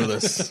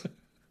Margulies.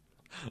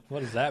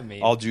 What does that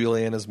mean? All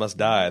Julianas must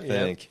die, I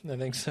think. Yep, I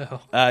think so.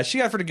 She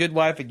got for The Good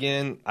Wife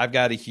again. I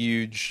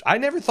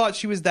never thought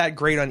she was that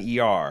great on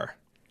ER.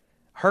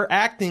 Her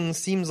acting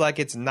seems like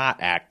it's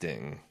not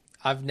acting.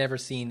 I've never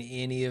seen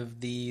any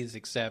of these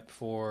except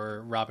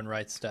for Robin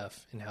Wright's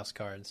stuff in House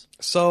Cards.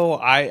 So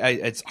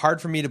it's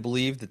hard for me to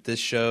believe that this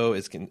show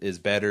is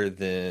better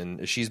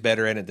than, she's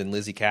better in it than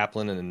Lizzie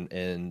Kaplan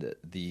and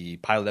the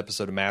pilot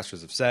episode of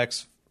Masters of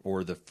Sex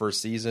or the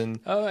first season.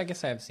 Oh, I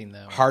guess I have seen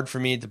that one. Hard for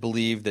me to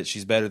believe that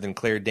she's better than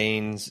Claire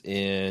Danes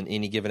in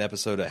any given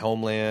episode of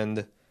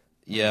Homeland.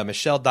 Yeah,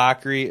 Michelle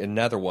Dockery,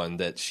 another one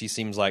that she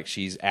seems like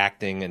she's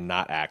acting and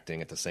not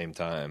acting at the same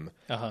time.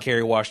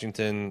 Kerry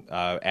Washington,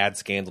 add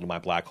Scandal to my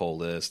black hole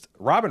list.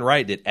 Robin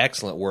Wright did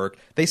excellent work.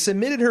 They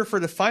submitted her for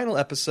the final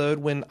episode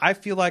when I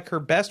feel like her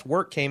best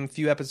work came a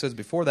few episodes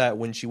before that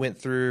when she went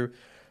through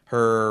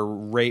her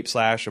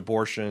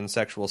rape/abortion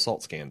sexual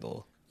assault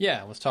scandal.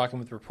 Yeah, I was talking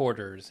with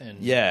reporters and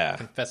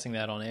confessing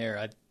that on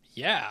air.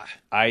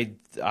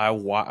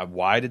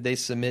 Why did they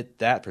submit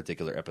that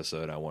particular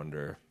episode, I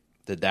wonder?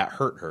 Did that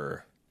hurt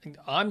her?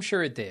 I'm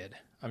sure it did.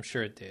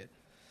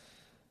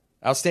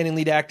 Outstanding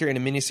lead actor in a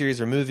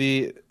miniseries or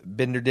movie,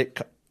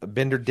 Benedict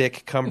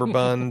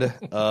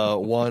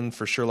Cumberbund won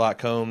for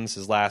Sherlock Holmes,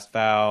 His Last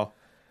Vow.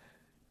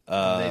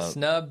 They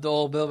snubbed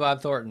old Bill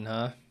Bob Thornton,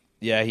 huh?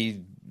 Yeah,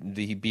 he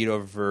beat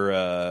over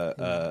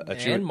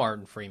and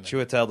Martin Freeman.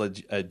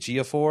 Chiwetel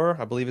Ejiofor,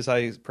 I believe is how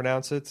you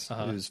pronounce it.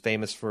 Who's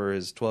famous for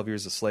his 12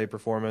 Years a Slave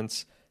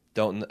performance.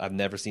 I've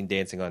never seen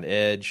Dancing on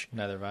Edge.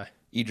 Neither have I.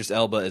 Idris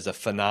Elba is a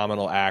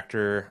phenomenal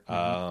actor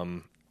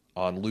on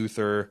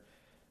Luther.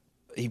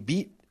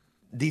 He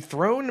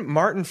dethroned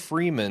Martin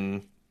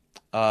Freeman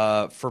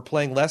for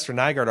playing Lester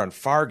Nygaard on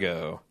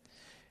Fargo.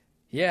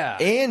 Yeah.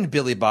 And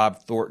Billy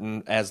Bob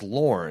Thornton as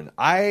Lorne.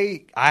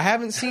 I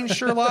haven't seen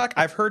Sherlock.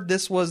 I've heard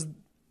this was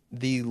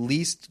the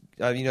least...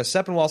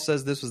 Sepinwall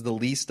says this was the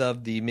least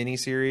of the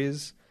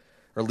miniseries,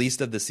 or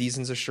least of the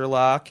seasons of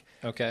Sherlock.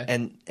 Okay.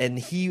 And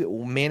he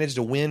managed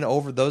to win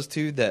over those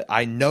two that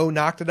I know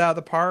knocked it out of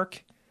the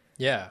park.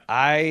 Yeah.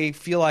 I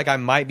feel like I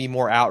might be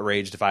more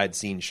outraged if I had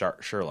seen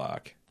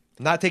Sherlock.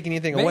 Not taking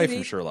anything away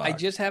from Sherlock. I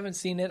just haven't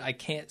seen it. I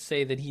can't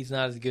say that he's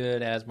not as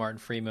good as Martin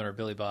Freeman or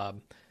Billy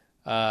Bob.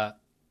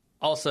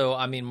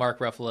 Also, Mark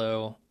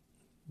Ruffalo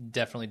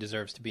definitely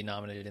deserves to be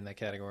nominated in that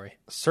category.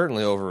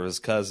 Certainly over his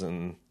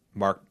cousin,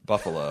 Mark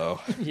Buffalo.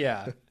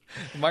 Yeah.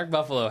 Mark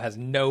Buffalo has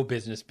no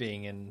business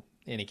being in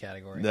any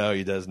category. No,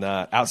 he does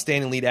not.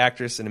 Outstanding lead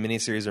actress in a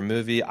miniseries or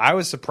movie. I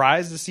was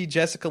surprised to see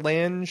Jessica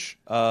Lange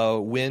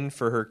win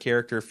for her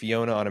character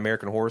Fiona on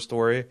American Horror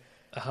Story.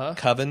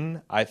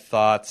 Coven. I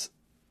thought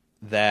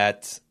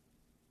that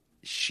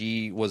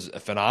she was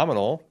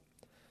phenomenal.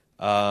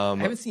 I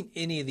haven't seen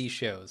any of these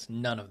shows.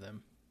 None of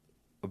them.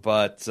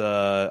 But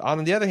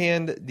on the other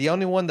hand, the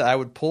only one that I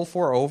would pull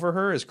for over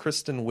her is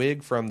Kristen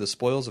Wiig from The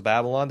Spoils of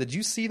Babylon. Did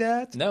you see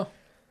that? No.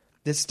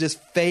 This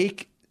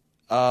fake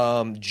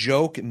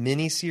joke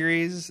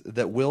miniseries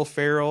that Will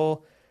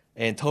Ferrell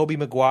and Tobey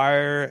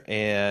Maguire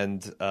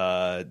and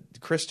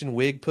Kristen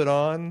Wiig put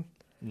on.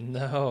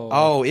 No.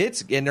 Oh,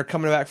 and they're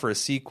coming back for a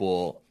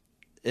sequel.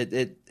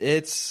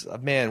 It's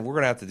man, we're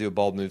gonna have to do a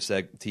Bald Move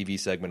TV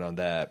segment on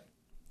that.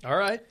 All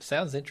right,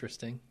 sounds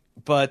interesting.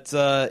 But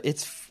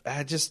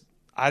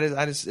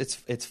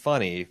it's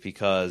funny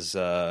because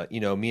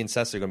me and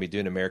Cecily are going to be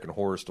doing American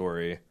Horror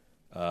Story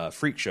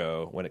Freak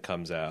Show when it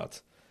comes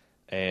out,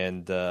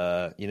 and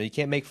you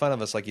can't make fun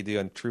of us like you do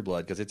on True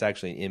Blood because it's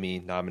actually an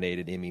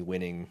Emmy-nominated,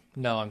 Emmy-winning.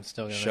 No, I'm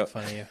still going to make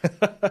fun of you.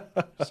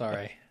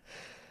 Sorry.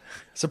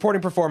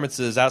 Supporting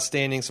performances: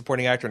 outstanding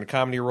supporting actor in a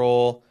comedy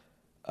role.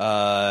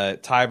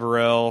 Ty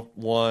Burrell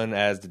won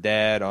as the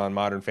dad on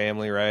Modern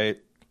Family, right?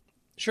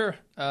 Sure.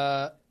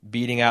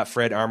 Beating out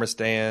Fred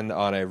Armisen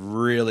on a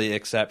really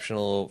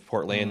exceptional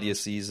Portlandia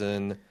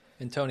season.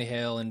 And Tony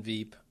Hale in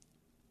Veep.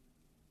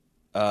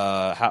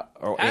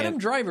 Adam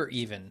Driver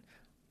even.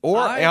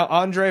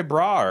 Andre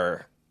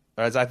Braugher,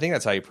 as I think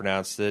that's how you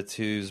pronounced it,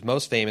 who's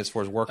most famous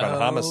for his work on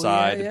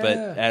Homicide, but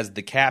as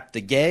the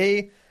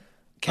gay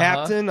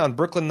captain on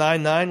Brooklyn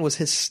Nine-Nine was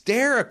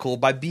hysterical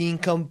by being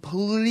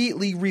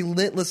completely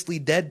relentlessly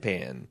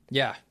deadpan.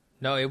 Yeah.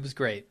 No, it was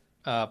great.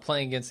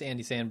 Playing against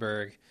Andy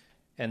Samberg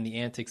and the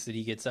antics that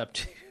he gets up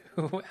to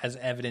as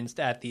evidenced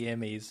at the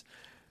Emmys.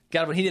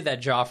 God, when he did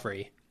that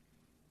Joffrey.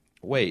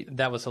 Wait.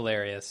 That was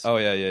hilarious. Oh,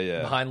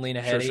 yeah. Behind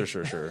Lena Headey.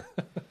 Sure.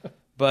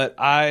 But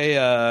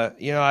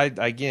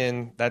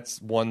again,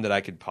 that's one that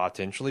I could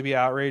potentially be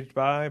outraged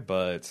by,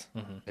 but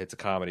it's a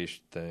comedy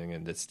thing,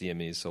 and it's the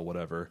Emmys, so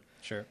whatever.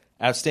 Sure.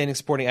 Outstanding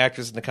supporting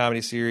actress in the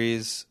comedy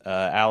series,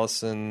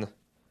 Allison,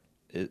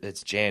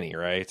 it's Janney,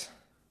 right?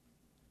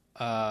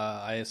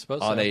 I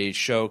suppose on so. a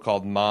show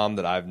called Mom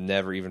that I've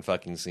never even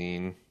fucking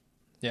seen.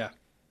 Yeah.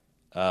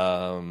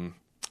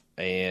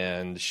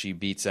 And she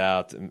beats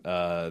out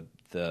Mayim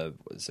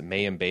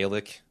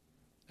Bialik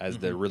as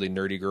the really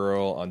nerdy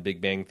girl on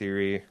Big Bang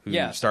Theory. Who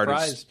started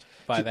surprised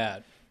by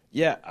that.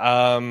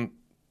 Yeah.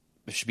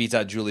 She beats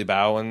out Julie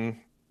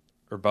Bowen.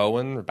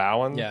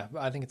 Yeah,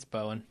 I think it's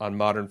Bowen. On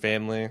Modern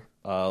Family.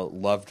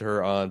 Loved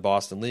her on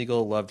Boston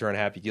Legal. Loved her on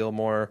Happy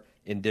Gilmore.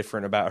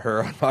 Indifferent about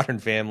her on Modern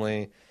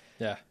Family.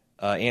 Yeah.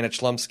 Anna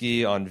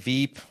Chlumsky on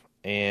Veep.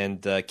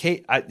 And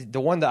Kate. The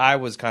one that I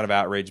was kind of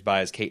outraged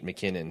by is Kate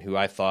McKinnon, who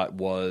I thought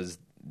was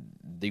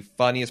the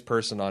funniest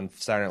person on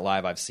Saturday Night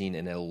Live I've seen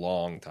in a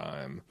long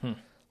time.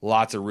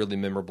 Lots of really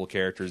memorable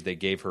characters. They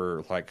gave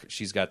her,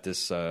 she's got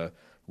this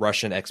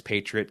Russian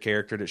expatriate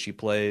character that she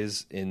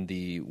plays in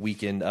the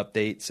Weekend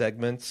Update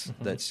segments.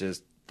 That's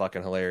just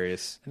fucking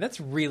hilarious. And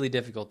that's really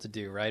difficult to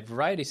do, right?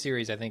 Variety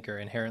series, I think, are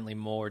inherently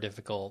more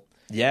difficult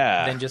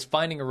than just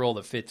finding a role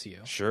that fits you.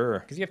 Sure.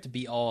 Because you have to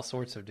be all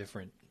sorts of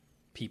different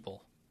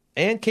people.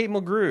 And Kate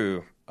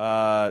Mulgrew,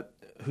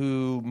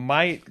 who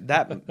might,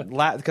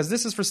 because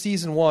this is for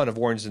season 1 of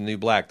Orange is the New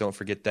Black, don't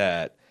forget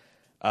that.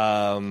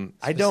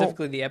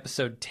 Specifically the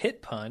episode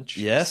Tit Punch.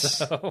 Yes.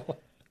 So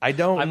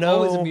I'm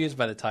always amused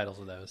by the titles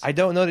of those. I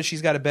don't know that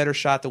she's got a better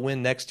shot to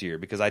win next year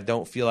because I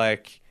don't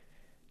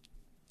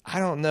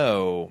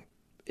know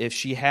if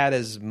she had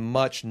as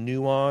much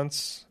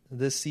nuance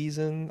this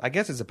season. I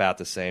guess it's about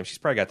the same. She's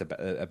probably got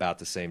about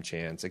the same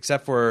chance,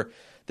 except for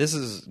this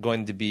is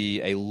going to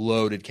be a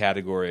loaded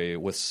category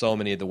with so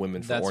many of the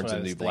women from Orange is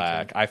the New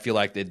Black. I feel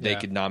like they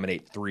could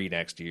nominate 3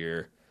 next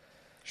year.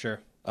 Sure.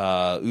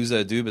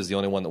 Uza Aduba is the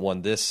only one that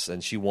won this,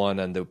 and she won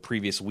on the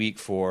previous week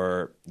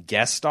for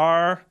guest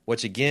star,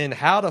 which again,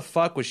 how the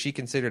fuck was she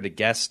considered a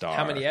guest star?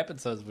 How many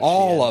episodes was she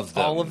All in? of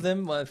them. All of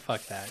them? Well,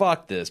 fuck that.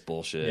 Fuck this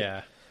bullshit.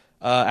 Yeah.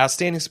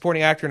 Outstanding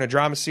supporting actor in a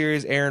drama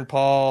series, Aaron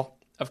Paul.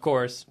 Of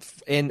course.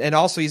 And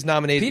also he's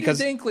nominated Peter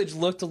because... Dinklage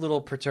looked a little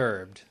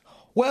perturbed.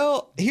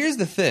 Well, here's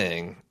the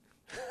thing.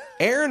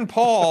 Aaron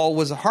Paul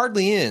was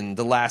hardly in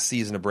the last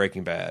season of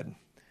Breaking Bad.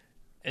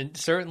 And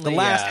certainly the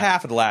last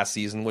half of the last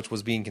season, which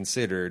was being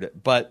considered,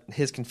 but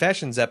his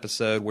Confessions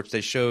episode, which they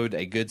showed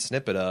a good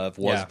snippet of,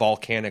 was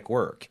volcanic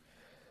work.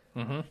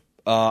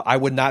 I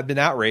would not have been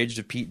outraged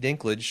if Pete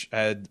Dinklage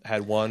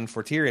had won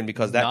for Tyrion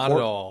because that not at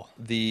all.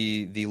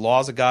 The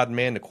Laws of God and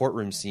Man, the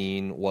courtroom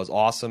scene was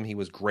awesome. He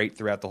was great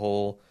throughout the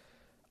whole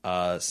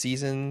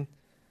season.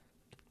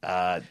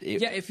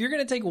 If you're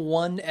going to take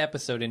one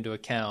episode into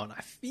account,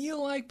 I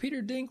feel like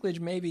Peter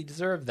Dinklage maybe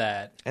deserved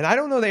that. And I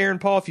don't know that Aaron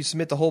Paul if you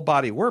submit the whole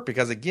body of work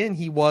because, again,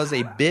 he was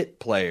a bit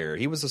player.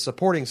 He was a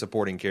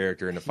supporting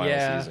character in the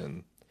final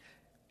season.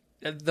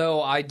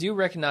 Though I do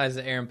recognize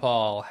that Aaron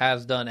Paul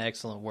has done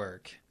excellent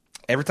work.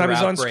 Every time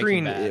he's on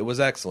screen, it was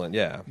excellent,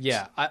 yeah.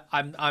 Yeah,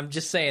 I'm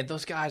just saying,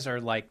 those guys are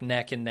like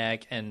neck and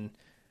neck, and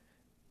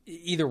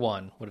either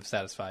one would have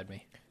satisfied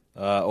me.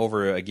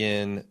 Over,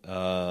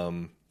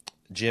 again...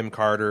 Jim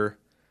Carter,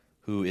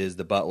 who is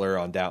the butler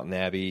on Downton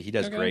Abbey. He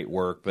does great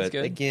work, but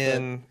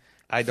again,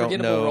 I don't know.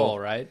 Forgettable role,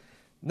 right?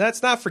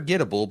 That's not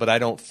forgettable, but I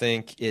don't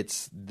think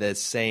it's the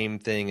same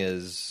thing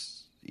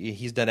as...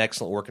 He's done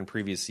excellent work in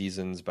previous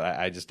seasons, but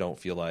I just don't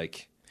feel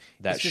like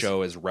that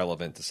show is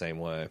relevant the same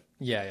way.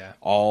 Yeah.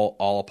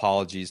 All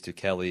apologies to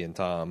Kelly and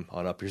Tom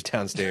on Up Yours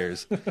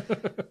Downstairs.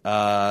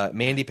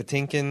 Mandy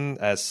Patinkin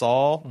as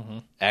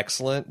Saul,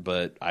 excellent,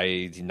 but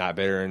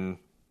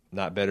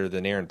not better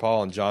than Aaron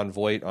Paul. And John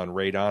Voight on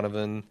Ray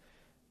Donovan.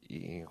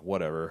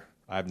 Whatever.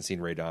 I haven't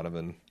seen Ray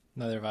Donovan.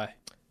 Neither have I.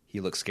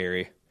 He looks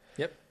scary.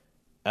 Yep.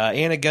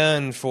 Anna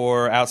Gunn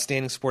for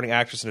Outstanding Supporting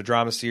Actress in a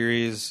Drama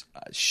Series.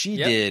 She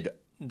did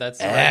That's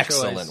the right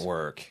excellent choice,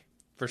 work.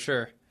 for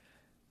sure.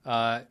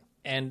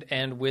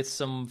 And with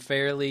some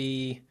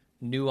fairly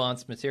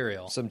nuanced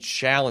material. Some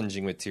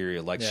challenging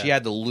material. Like, she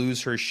had to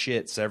lose her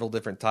shit several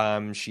different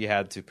times. She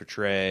had to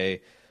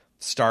portray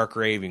stark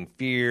raving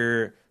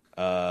fear.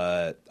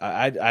 I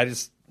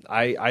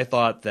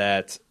thought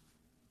that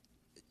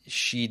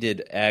she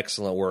did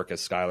excellent work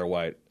as Skylar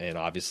White, and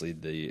obviously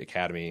the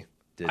Academy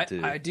did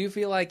too. I do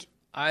feel like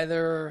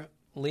either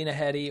Lena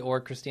Headey or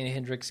Christina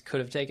Hendricks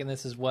could have taken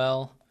this as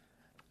well.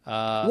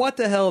 What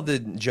the hell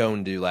did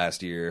Joan do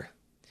last year?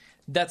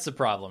 That's the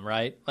problem,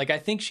 right? Like, I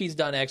think she's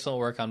done excellent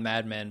work on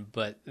Mad Men,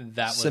 but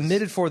that was...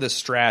 Submitted for the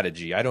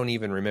strategy. I don't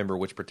even remember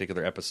which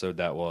particular episode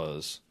that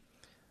was.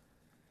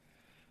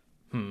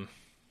 I'm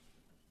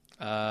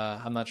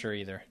not sure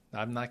either.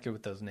 I'm not good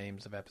with those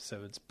names of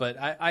episodes. But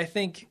I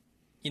think,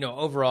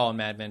 overall in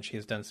Mad Men, she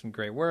has done some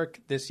great work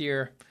this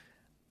year.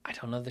 I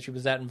don't know that she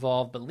was that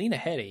involved, but Lena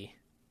Headey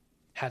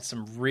had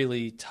some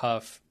really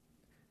tough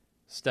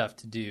stuff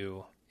to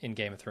do in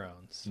Game of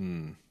Thrones.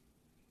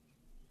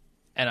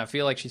 And I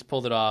feel like she's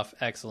pulled it off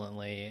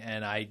excellently,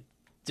 and I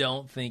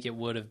don't think it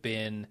would have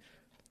been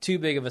too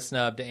big of a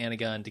snub to Anna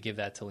Gunn to give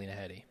that to Lena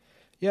Headey.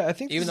 Yeah, I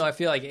think... Even though I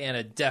feel like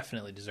Anna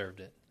definitely deserved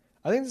it.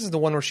 I think this is the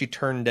one where she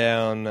turned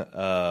down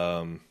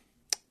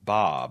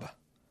Bob.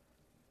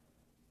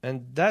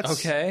 And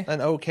that's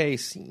an okay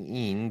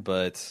scene,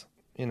 but,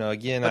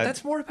 again... But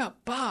that's more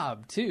about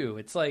Bob, too.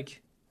 It's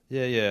like...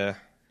 Yeah.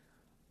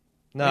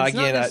 No, it's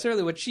again... not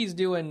necessarily what she's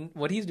doing,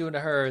 what he's doing to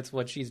her, it's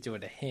what she's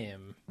doing to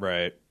him.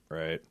 Right.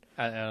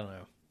 I don't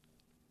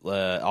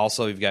know.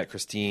 Also, you've got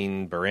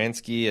Christine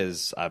Baranski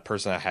as a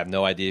person I have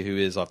no idea who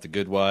is off The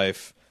Good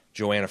Wife.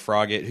 Joanna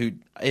Froggatt, who,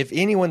 if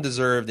anyone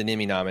deserved an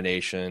Emmy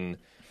nomination,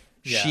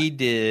 she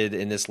did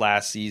in this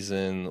last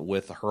season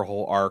with her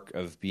whole arc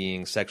of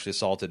being sexually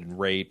assaulted and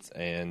raped,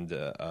 and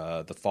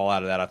the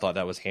fallout of that. I thought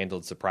that was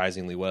handled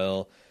surprisingly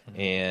well,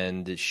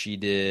 and she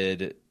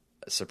did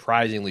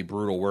surprisingly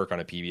brutal work on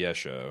a PBS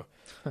show.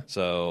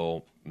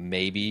 So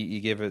maybe you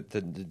give it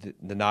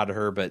the nod to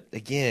her, but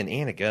again,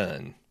 Anna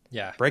Gunn.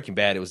 Yeah. Breaking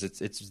Bad,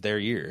 it's their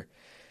year.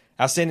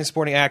 Outstanding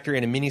Supporting Actor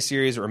in a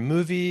Miniseries or a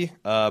Movie.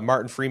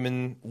 Martin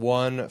Freeman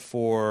won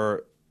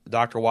for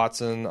Dr.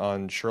 Watson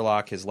on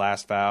Sherlock, His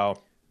Last Vow.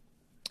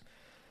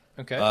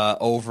 Okay.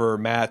 Over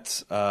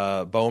Matt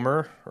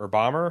Bomer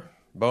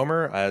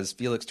as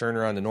Felix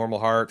Turner on The Normal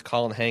Heart.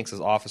 Colin Hanks as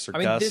Officer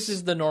Gus. This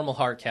is the Normal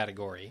Heart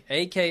category,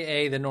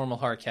 a.k.a. the Normal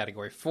Heart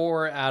category.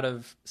 4 out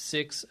of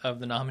 6 of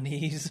the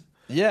nominees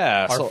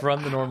are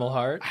from the Normal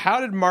Heart.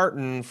 How did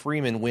Martin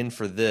Freeman win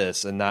for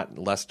this and not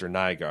Lester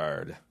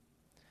Nygaard?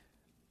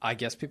 I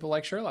guess people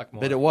like Sherlock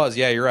more. But it was,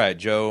 you're right.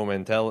 Joe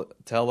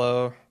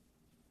Mantello,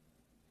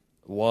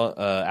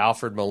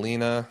 Alfred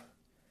Molina.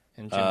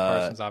 And Jim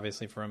Parsons,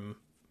 obviously, from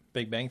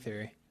Big Bang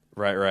Theory.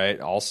 Right.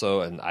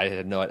 Also, and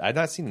I'd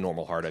not seen The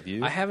Normal Heart, have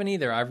you? I haven't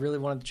either. I really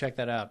wanted to check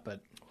that out, but...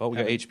 Well, we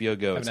got HBO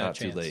Go. It's not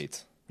too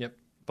late. Yep.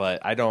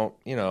 But I don't,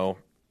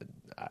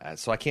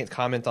 so I can't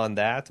comment on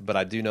that, but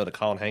I do know that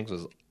Colin Hanks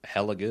was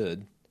hella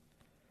good.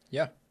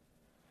 Yeah.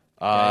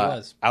 He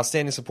was.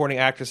 Outstanding Supporting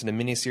Actress in a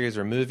Miniseries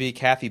or Movie.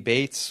 Kathy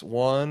Bates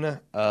won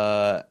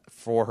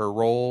for her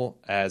role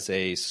as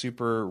a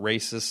super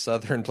racist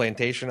Southern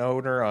plantation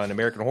owner on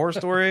American Horror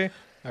Story.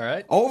 All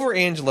right. Over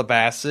Angela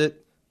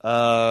Bassett.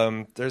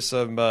 There's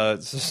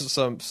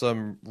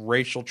some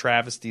racial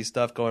travesty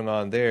stuff going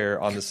on there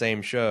on the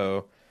same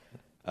show.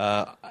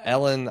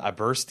 Ellen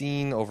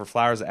Burstyn over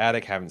Flowers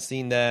Attic. Haven't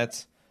seen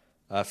that.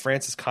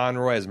 Frances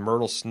Conroy as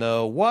Myrtle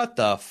Snow. What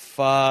the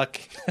fuck?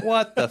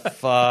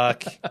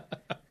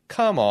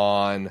 Come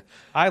on.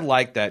 I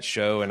like that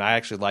show, and I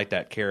actually like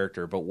that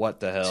character, but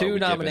what the hell? 2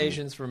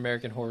 nominations for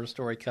American Horror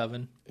Story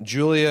Coven.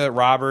 Julia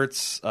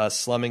Roberts,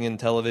 slumming in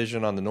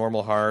television on The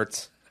Normal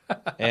Heart.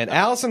 And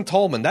Allison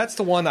Tolman. That's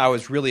the one I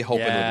was really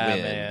hoping would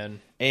win.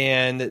 Man.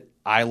 And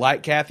I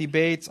like Kathy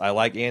Bates. I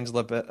like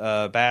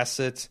Angela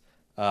Bassett.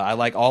 I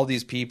like all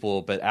these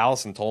people, but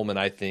Allison Tolman,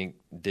 I think,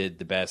 did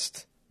the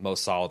best,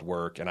 most solid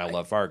work, and I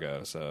love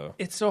Fargo. So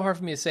it's so hard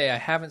for me to say. I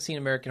haven't seen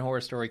American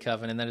Horror Story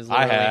Coven, and that is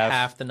literally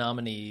half the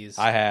nominees.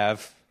 I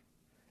have.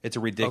 It's a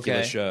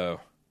ridiculous show.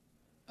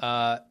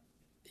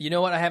 You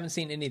know what? I haven't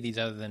seen any of these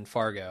other than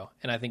Fargo,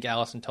 and I think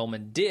Allison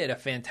Tolman did a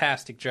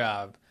fantastic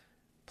job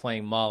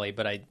playing Molly,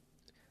 but I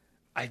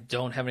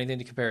don't have anything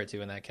to compare it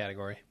to in that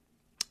category.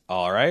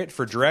 All right.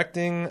 For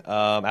directing,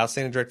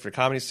 Outstanding Director for a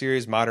Comedy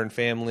Series, Modern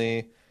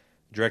Family,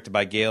 directed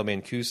by Gail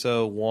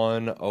Mancuso,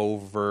 won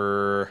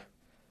over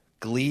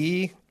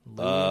Glee.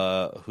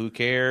 Who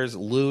cares?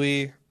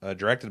 Louie,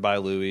 directed by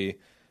Louie.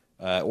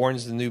 Orange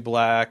is the New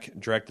Black,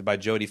 directed by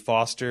Jodie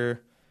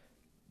Foster.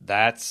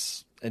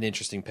 That's an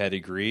interesting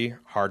pedigree.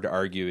 Hard to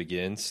argue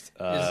against.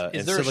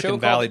 Is there Silicon a show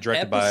Valley called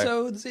directed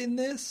Episodes in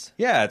this?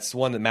 Yeah, it's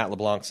one that Matt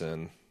LeBlanc's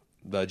in.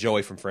 The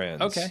Joey from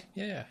Friends. Okay,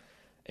 yeah.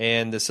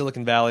 And the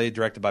Silicon Valley,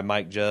 directed by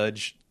Mike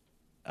Judge.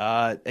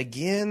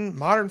 Again,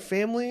 Modern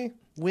Family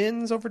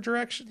wins over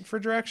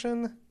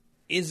direction.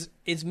 Is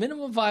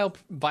Minimum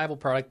Viable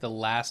Product the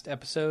last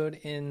episode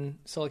in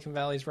Silicon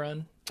Valley's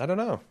run? I don't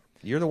know.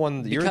 You're the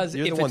one. Because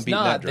you're if the one it's beating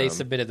not, that they drum.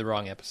 submitted the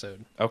wrong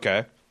episode.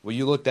 Okay. Well,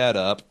 you looked that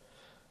up.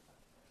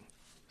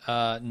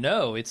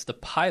 No, it's the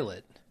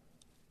pilot.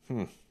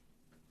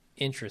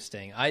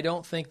 Interesting. I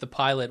don't think the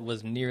pilot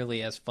was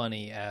nearly as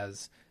funny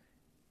as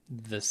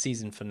the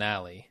season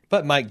finale.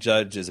 But Mike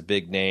Judge is a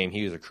big name.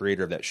 He was a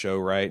creator of that show,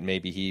 right?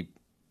 Maybe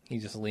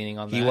He's just leaning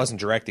on that. he wasn't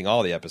directing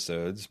all the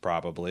episodes,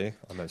 probably,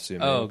 I'm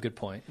assuming. Oh, good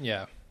point.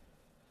 Yeah.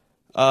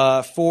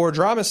 For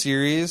drama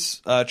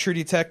series, True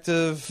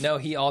Detective. No,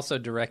 he also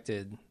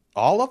directed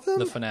All of them?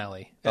 the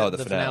finale. Oh, the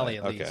finale finale,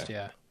 at okay. least,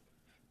 yeah.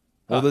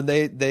 Well,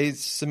 then they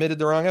submitted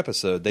the wrong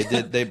episode. They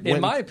did. They In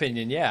my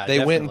opinion, yeah. they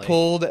went and definitely.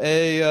 pulled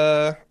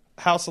a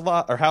House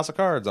of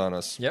Cards on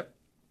us. Yep.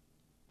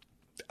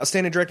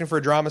 Outstanding directing for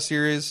a drama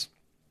series.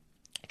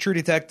 True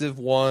Detective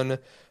won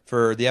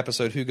for the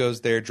episode Who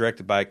Goes There,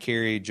 directed by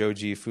Kari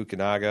Joji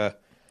Fukunaga.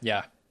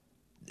 Yeah.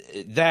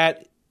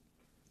 That,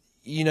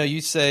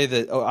 you say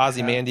that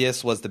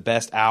Ozymandias was the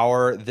best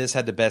hour. This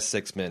had the best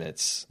 6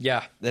 minutes.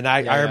 Yeah. Then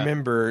I Yeah.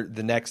 remember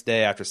the next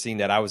day after seeing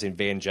that, I was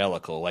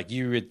evangelical. Like,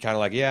 you would kind of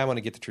like, yeah, I want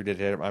to get the True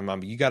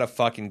Detective. You got to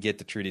fucking get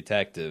the True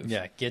Detective.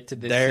 Yeah, get to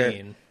this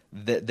scene.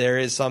 There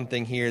is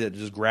something here that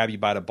just grab you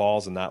by the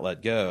balls and not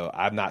let go.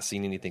 I've not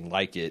seen anything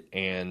like it,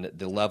 and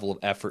the level of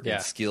effort Yeah.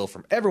 and skill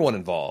from everyone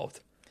involved.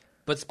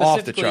 But off the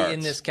specifically charts. in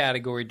this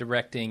category,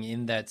 directing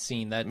in that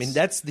scene,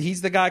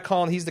 He's the guy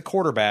he's the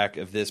quarterback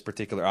of this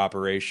particular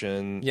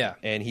operation. Yeah.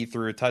 And he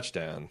threw a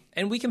touchdown.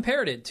 And we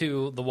compared it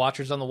to The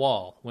Watchers on the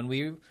Wall. When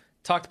we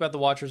talked about The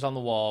Watchers on the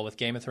Wall with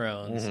Game of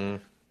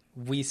Thrones,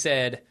 we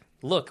said,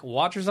 look,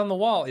 Watchers on the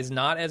Wall is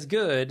not as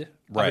good of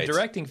Right. a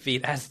directing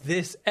feat as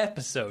this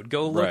episode.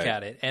 Go look Right.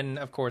 at it. And,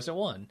 of course, it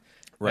won. And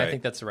Right. I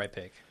think that's the right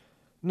pick.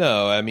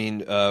 No, I mean,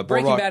 Breaking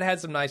Boardwalk, Bad had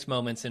some nice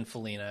moments in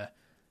Felina.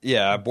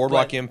 yeah,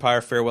 Boardwalk but-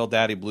 Empire, Farewell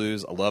Daddy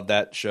Blues. I love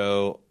that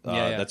show.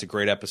 Yeah. That's a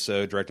great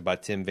episode, directed by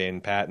Tim Van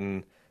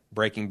Patten.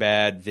 Breaking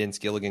Bad, Vince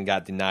Gilligan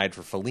got denied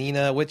for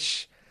Felina,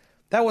 which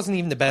that wasn't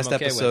even the best I'm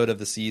okay episode with. of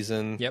the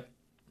season. Yep.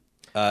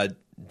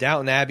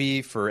 Downton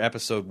Abbey for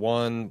episode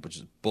 1, which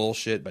is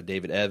bullshit, by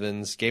David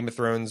Evans. Game of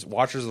Thrones,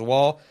 Watchers of the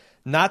Wall,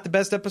 not the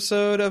best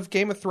episode of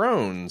Game of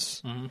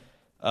Thrones.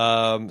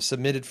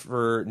 Submitted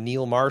for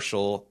Neil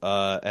Marshall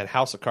at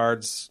House of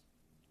Cards,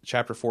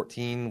 Chapter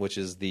 14, which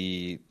is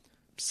the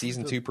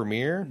season 2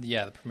 premiere.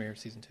 Yeah, the premiere of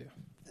season 2.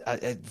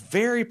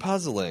 Very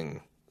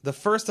puzzling. The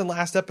first and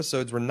last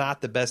episodes were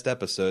not the best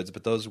episodes,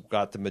 but those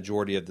got the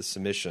majority of the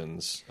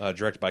submissions.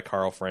 Directed by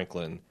Carl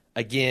Franklin.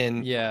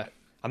 Again, Yeah.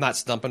 I'm not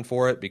stumping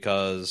for it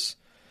because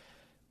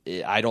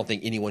I don't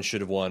think anyone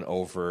should have won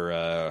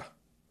over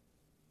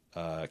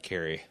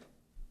Carrie.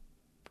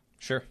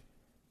 Sure.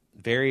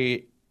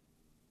 Very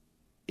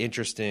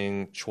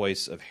interesting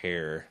choice of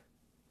hair.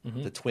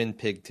 The twin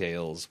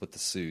pigtails with the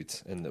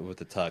suit and with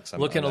the tux.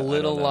 Looking a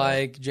little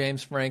like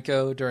James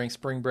Franco during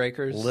Spring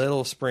Breakers.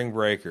 Little Spring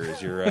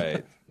Breakers. You're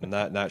right.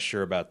 Not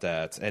sure about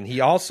that. And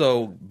he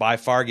also by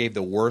far gave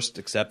the worst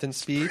acceptance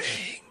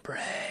speech.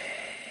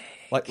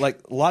 Like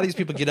a lot of these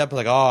people get up and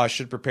like, oh, I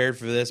should have prepared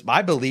for this. But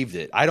I believed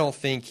it. I don't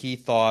think he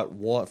thought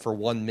for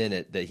 1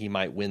 minute that he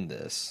might win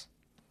this.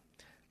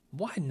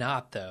 Why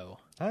not, though?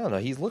 I don't know.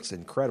 He looks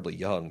incredibly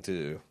young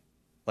too.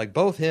 Like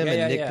both him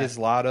and Nick yeah.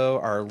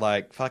 Pizzolatto are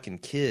like fucking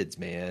kids,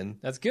 man.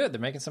 That's good.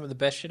 They're making some of the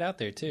best shit out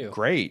there, too.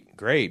 Great.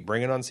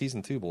 Bring it on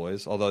season 2,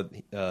 boys. Although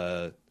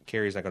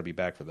Carrie's not going to be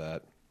back for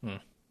that.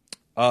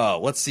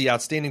 Let's see.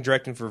 Outstanding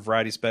directing for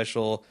variety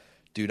special.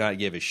 Do not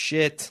give a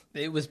shit.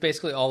 It was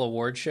basically all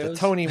award shows. The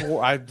Tony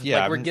Award.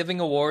 Yeah, we're giving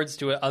awards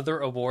to other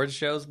award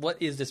shows.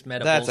 What is this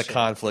meta that's bullshit? a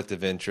conflict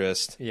of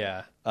interest.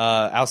 Yeah.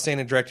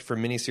 Outstanding director for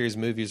miniseries,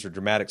 movies, or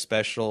dramatic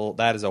special.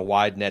 That is a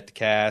wide net to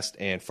cast.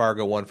 And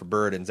Fargo won for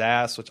Burden's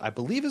Ass, which I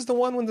believe is the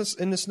one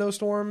in the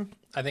snowstorm.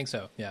 I think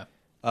so, yeah.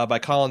 By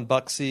Colin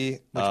Buxey.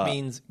 Which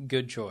means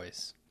good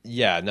choice.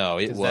 Yeah, no,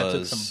 it Because was. that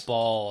took some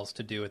balls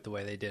to do it the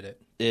way they did it.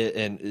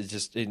 And it's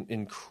just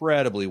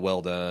incredibly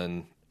well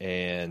done.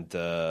 And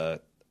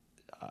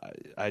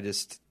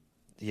it's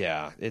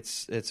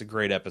a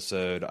great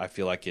episode. I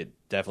feel like it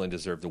definitely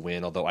deserved to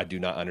win, although I do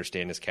not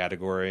understand this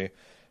category.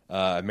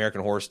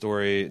 American Horror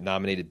Story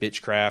nominated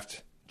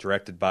Bitchcraft,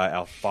 directed by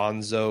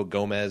Alfonso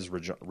Gomez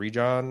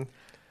Rejon.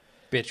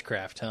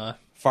 Bitchcraft, huh?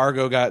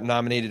 Fargo got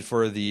nominated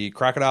for the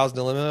Crocodile's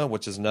Dilemma,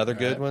 which is another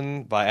good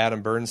one, by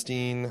Adam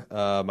Bernstein.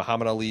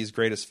 Muhammad Ali's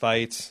Greatest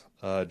Fight,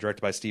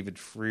 directed by Stephen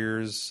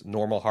Frears.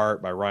 Normal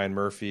Heart by Ryan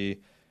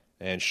Murphy.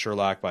 And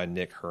Sherlock by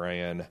Nick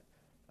Horan.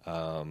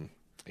 I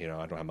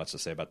don't have much to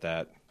say about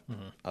that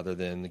other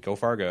than go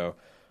Fargo.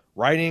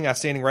 Writing,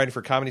 outstanding writing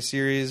for comedy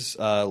series.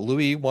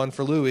 Louis won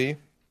for Louis.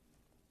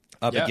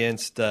 Up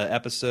against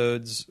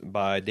episodes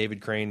by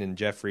David Crane and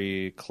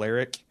Jeffrey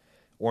Cleric.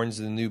 Orange is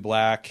the New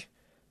Black.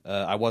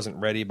 I Wasn't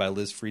Ready by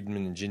Liz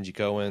Friedman and Gingy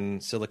Cohen.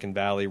 Silicon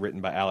Valley,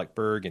 written by Alec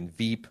Berg. And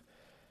Veep,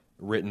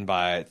 written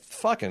by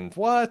fucking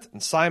what?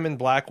 Simon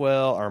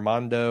Blackwell,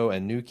 Armando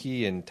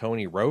Anuki, and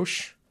Tony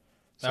Roche.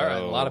 So, all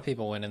right, a lot of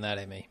people winning that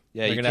Emmy.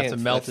 Yeah, they're you gonna have to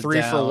can't- melt it 3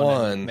 down for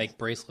 1. and make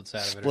bracelets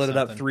out of it. Split or it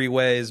up something. 3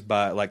 ways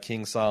by like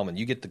King Solomon.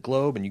 You get the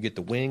globe, and you get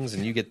the wings,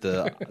 and you get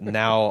the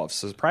now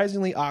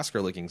surprisingly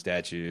Oscar-looking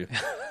statue.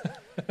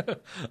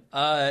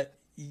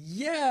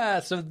 Yeah.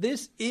 So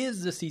this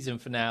is the season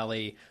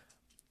finale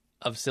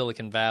of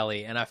Silicon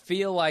Valley, and I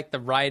feel like the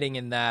writing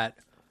in that.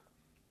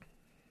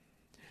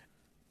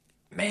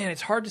 Man,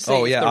 it's hard to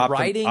say if the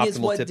writing is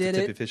what did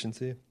it.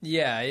 Efficiency.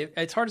 Yeah,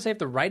 it's hard to say if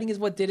the writing is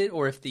what did it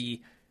or if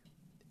the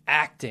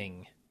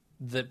acting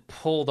that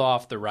pulled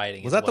off the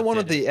writing. Was that the one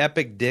with the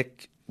epic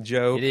dick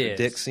joke? It is.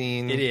 Dick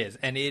scene. It is,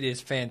 and it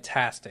is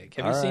fantastic.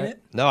 Have you seen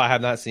it? No, I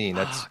have not seen.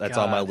 That's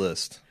on my God.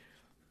 list.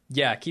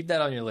 Yeah, keep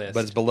that on your list.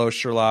 But it's below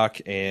Sherlock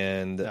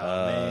and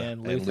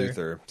man, and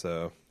Luther.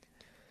 So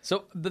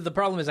the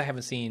problem is I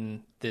haven't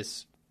seen the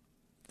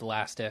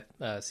last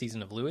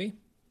season of Louis.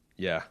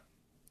 Yeah.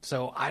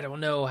 So I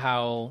don't know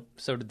how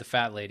So Did the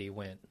Fat Lady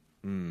went.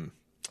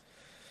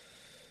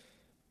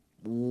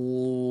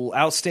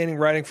 Outstanding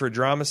writing for a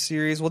drama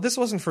series. Well, this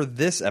wasn't for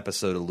this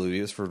episode of Louis.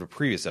 It was for the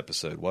previous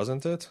episode,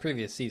 wasn't it?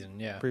 Previous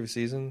season, yeah. Previous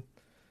season.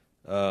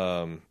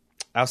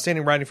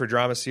 Outstanding writing for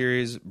drama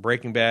series.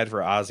 Breaking Bad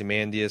for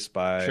Ozymandias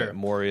by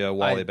Moria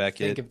Wally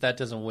Beckett. I think if that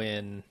doesn't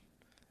win,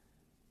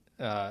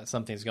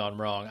 something's gone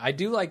wrong. I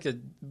do like that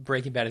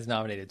Breaking Bad is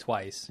nominated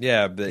twice.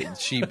 Yeah, but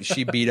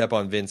she beat up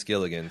on Vince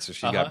Gilligan, so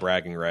she got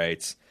bragging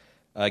rights.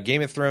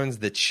 Game of Thrones,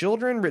 The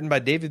Children, written by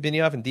David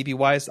Benioff and D.B.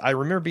 Weiss. I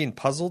remember being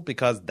puzzled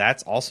because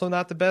that's also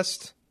not the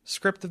best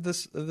script of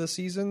the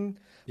season,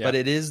 but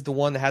it is the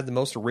one that had the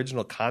most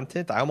original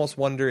content. I almost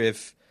wonder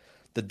if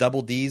the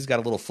Double D's got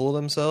a little full of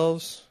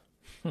themselves.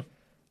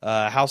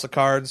 House of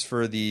Cards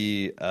for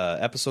the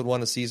episode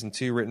 1 of season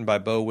 2, written by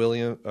Bo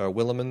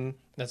Willimon.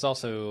 That's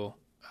also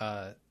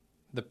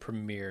the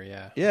premiere,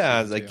 yeah.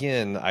 Yeah,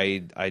 again,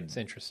 it's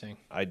interesting.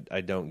 I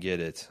don't get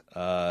it.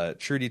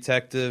 True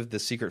Detective, The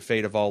Secret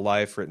Fate of All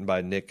Life, written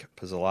by Nick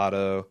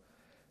Pizzolatto.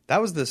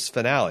 That was this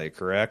finale,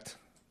 correct?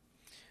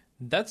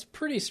 That's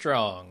pretty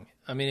strong.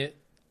 I mean,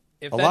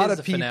 if a that lot is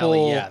of the people,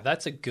 finale, yeah,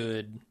 that's a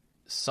good,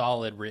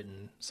 solidly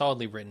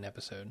written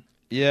episode.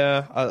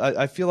 Yeah,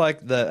 I feel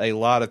like that a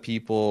lot of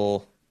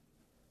people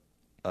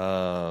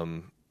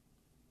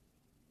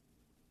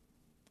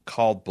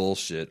called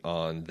bullshit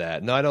on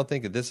that. No, I don't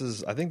think this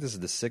is. I think this is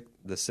the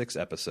sixth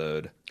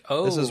episode.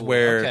 Oh, this is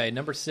where okay.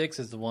 Number 6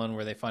 is the one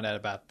where they find out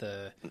about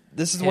the.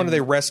 This is when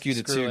they rescue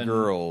the 2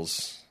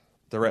 girls.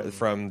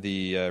 From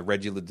the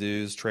Reggie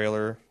Ledoux's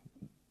trailer,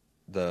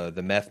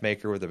 the meth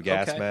maker with the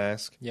gas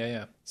mask.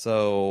 Yeah.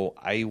 So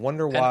I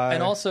wonder why.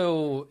 And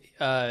also,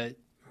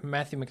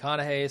 Matthew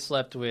McConaughey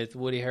slept with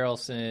Woody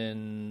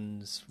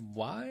Harrelson's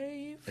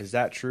wife. Is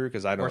that true?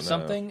 Because I don't know. Or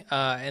something.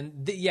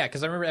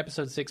 Because I remember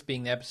episode 6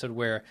 being the episode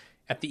where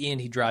at the end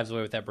he drives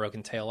away with that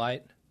broken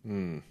taillight.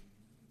 I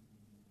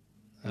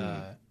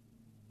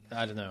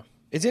don't know.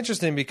 It's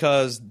interesting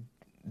because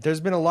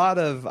there's been a lot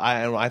of,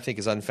 I think,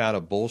 is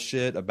unfounded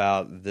bullshit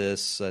about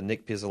this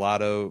Nick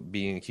Pizzolatto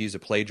being accused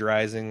of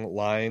plagiarizing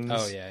lines.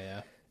 Oh,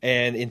 yeah.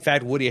 And in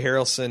fact, Woody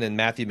Harrelson and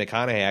Matthew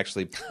McConaughey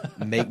actually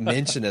make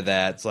mention of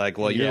that. It's like,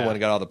 well, you're the one who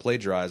got all the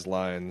plagiarized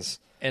lines.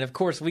 And of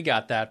course, we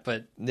got that,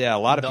 but yeah, a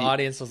lot of the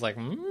audience was like,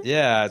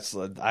 yeah,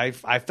 I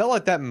felt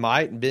like that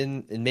might have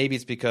been, and maybe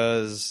it's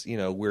because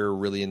we're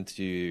really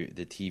into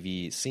the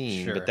TV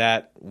scene, but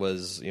that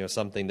was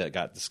something that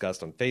got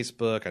discussed on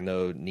Facebook. I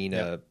know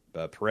Nina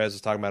Perez was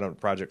talking about it on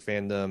Project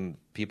Fandom.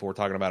 People were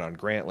talking about it on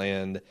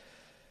Grantland.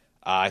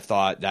 I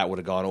thought that would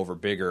have gone over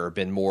bigger or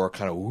been more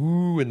kind of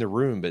woo in the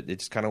room, but it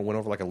just kind of went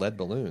over like a lead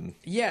balloon.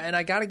 Yeah, and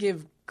I got to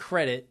give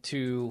credit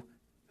to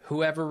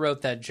whoever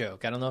wrote that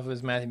joke. I don't know if it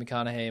was Matthew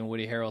McConaughey and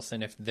Woody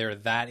Harrelson, if they're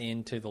that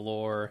into the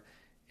lore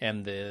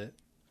and the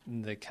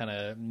kind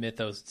of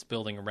mythos it's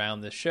building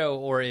around this show,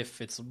 or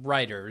if it's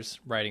writers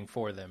writing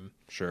for them.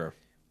 Sure.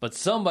 But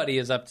somebody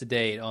is up to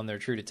date on their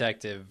True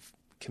Detective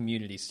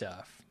community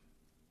stuff.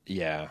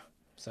 Yeah.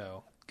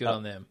 So good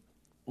on them.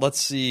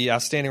 Let's see.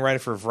 Outstanding writing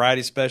for a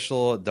variety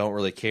special. Don't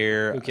really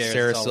care. Who cares?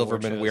 Sarah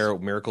Silverman,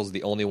 Weird Miracles, is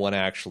the only one I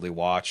actually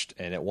watched,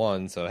 and it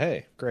won. So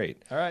hey,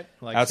 great. All right.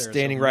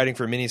 Outstanding writing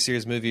for a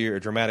miniseries, movie, or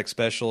dramatic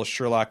special.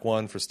 Sherlock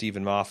won for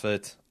Stephen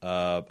Moffat.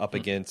 Up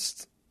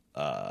against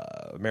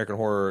American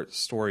Horror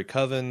Story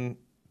Coven,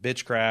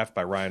 Bitchcraft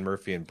by Ryan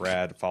Murphy and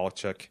Brad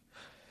Falchuk.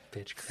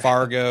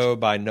 Fargo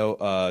by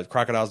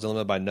Crocodile's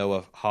Dilemma by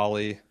Noah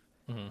Hawley.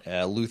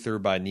 Luther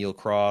by Neil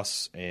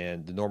Cross,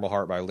 and The Normal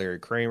Heart by Larry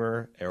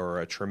Kramer, or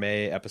a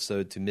Treme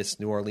episode to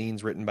Miss New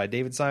Orleans, written by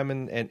David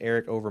Simon and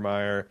Eric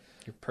Overmyer.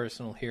 Your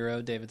personal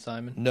hero, David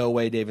Simon. No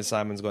way David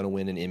Simon's going to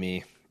win an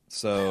Emmy.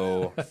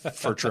 So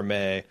for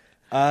Treme.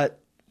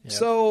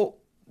 So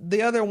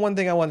the other one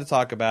thing I wanted to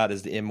talk about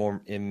is the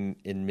in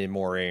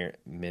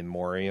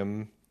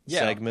memoriam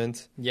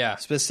segment. Yeah,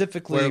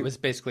 specifically where it was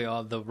basically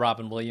all the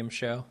Robin Williams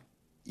show.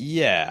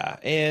 Yeah,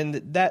 and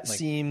that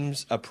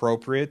seems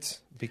appropriate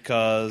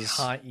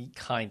because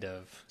kind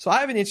of. So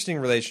I have an interesting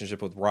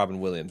relationship with Robin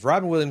Williams.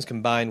 Robin Williams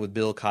combined with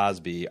Bill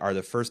Cosby are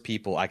the first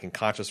people I can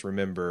consciously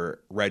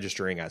remember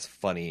registering as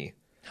funny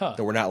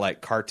that were not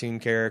like cartoon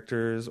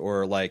characters,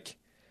 or like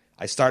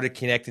I started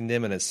connecting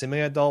them in a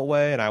semi-adult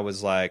way, and I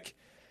was like,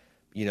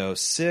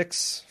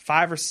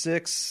 5 or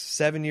 6,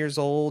 7 years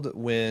old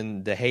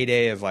when the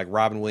heyday of like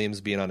Robin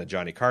Williams being on the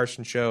Johnny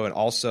Carson show, and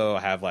also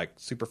I have like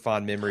super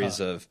fond memories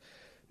of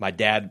my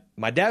dad.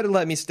 My dad would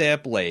let me stay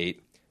up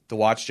late to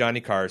watch Johnny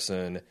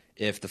Carson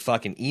if the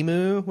fucking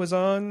emu was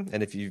on,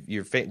 and if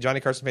you're a Johnny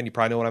Carson fan, you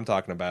probably know what I'm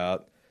talking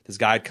about. This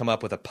guy would come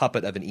up with a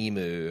puppet of an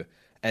emu,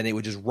 and it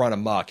would just run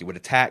amok. It would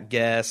attack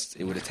guests.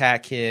 It would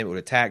attack him. It would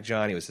attack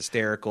Johnny. It was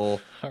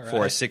hysterical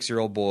for a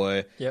 6-year-old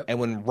boy. Yep. And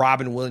when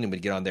Robin Williams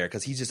would get on there,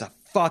 because he's just a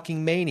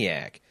fucking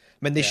maniac.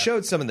 I mean, they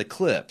showed some of the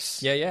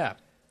clips. Yeah.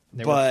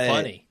 They were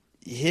funny.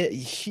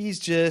 He's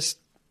just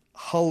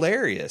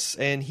hilarious.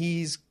 And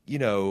he's,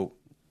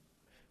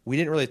 we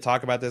didn't really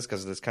talk about this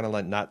because it's kind of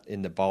like not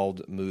in the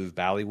bald move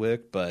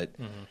ballywick, but,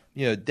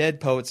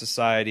 Dead Poet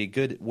Society,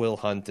 Good Will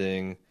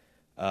Hunting.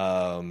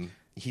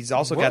 He's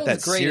also got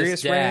that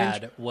serious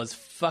Dad range. Was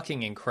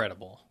fucking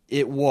incredible.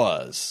 It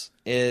was.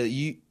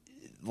 You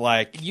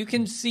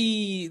can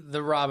see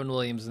the Robin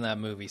Williams in that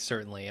movie,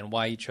 certainly, and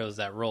why he chose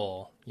that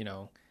role.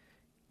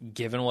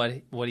 Given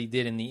what he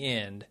did in the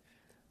end,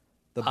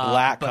 the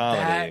black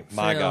comedy. That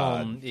my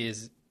film God,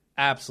 is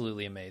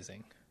absolutely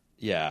amazing.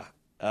 Yeah,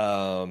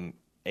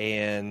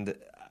 and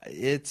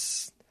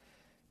it's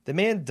the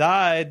man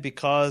died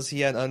because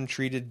he had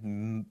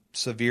untreated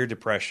severe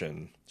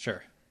depression.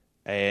 Sure.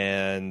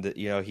 And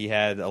he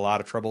had a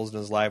lot of troubles in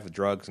his life with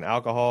drugs and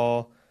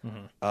alcohol.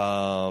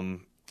 Mm-hmm.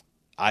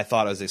 I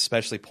thought it was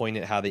especially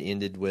poignant how they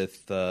ended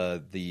with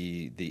the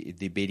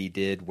bit he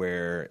did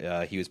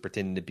where he was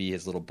pretending to be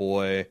his little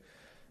boy.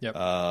 Yep.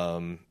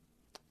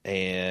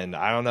 And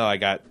I don't know, I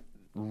got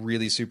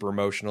really super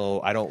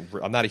emotional.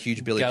 I'm not a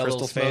huge Billy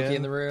Crystal fan. Got a little smoky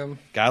in the room.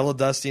 Got a little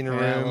dusty in the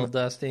room. A little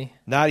dusty.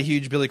 Not a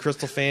huge Billy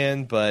Crystal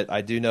fan, but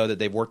I do know that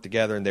they've worked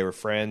together and they were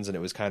friends, and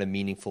it was kind of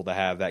meaningful to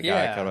have that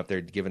guy come up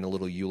there giving a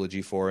little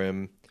eulogy for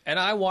him. And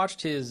I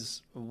watched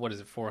his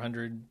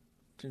 400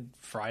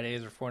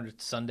 Fridays or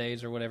 400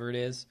 Sundays or whatever it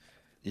is.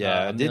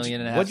 Yeah. $1.5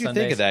 million What'd you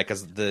Sundays. think of that?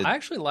 Because I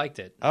actually liked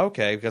it.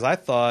 Okay, because I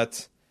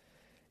thought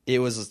it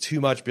was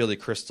too much Billy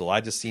Crystal.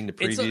 I just seen the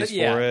previews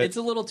for it. It's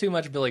a little too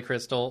much Billy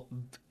Crystal.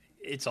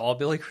 It's all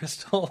Billy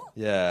Crystal.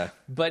 Yeah.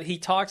 But he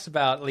talks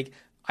about,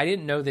 I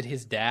didn't know that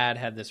his dad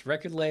had this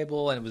record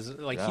label, and it was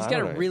he's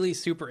got a really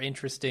super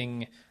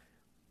interesting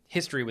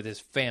history with his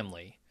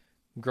family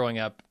growing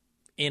up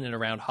in and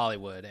around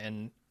Hollywood,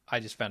 and I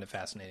just found it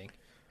fascinating.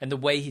 And the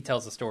way he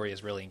tells the story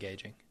is really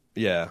engaging.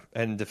 Yeah,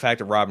 and the fact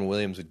that Robin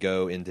Williams would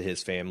go into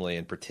his family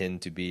and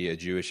pretend to be a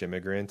Jewish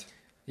immigrant.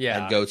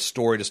 Yeah. And go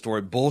story to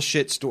story,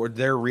 bullshit story,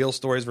 their real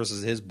stories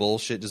versus his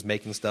bullshit, just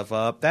making stuff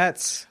up.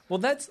 That's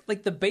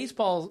the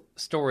baseball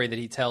story that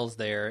he tells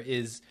there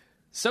is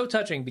so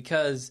touching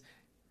because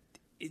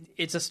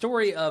it's a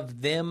story of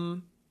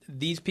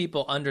these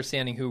people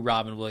understanding who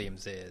Robin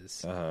Williams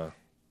is,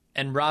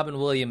 and Robin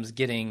Williams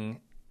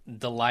getting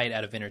delight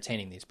out of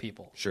entertaining these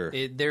people. Sure,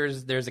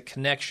 there's a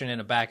connection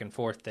and a back and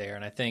forth there,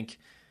 and I think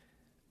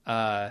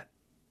that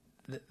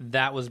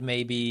was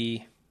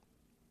maybe.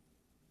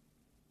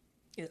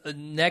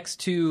 Next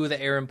to the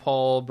Aaron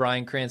Paul,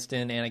 Bryan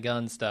Cranston, Anna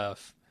Gunn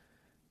stuff,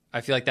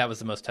 I feel like that was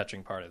the most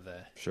touching part of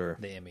the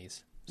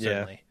Emmys,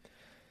 certainly. Yeah.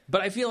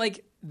 But I feel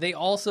like they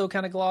also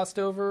kind of glossed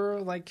over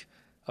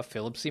a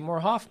Philip Seymour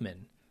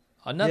Hoffman.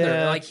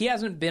 Another, he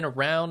hasn't been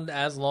around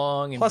as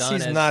long. And plus,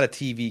 he's not a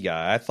TV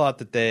guy. I thought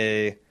that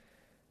they...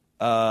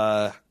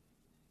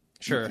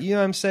 sure. You know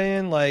what I'm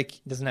saying?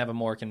 Doesn't have a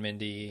Mork and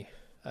Mindy...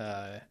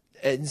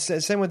 And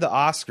same with the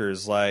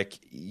Oscars.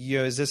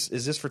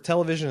 Is this for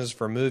television? Is it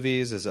for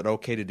movies? Is it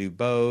okay to do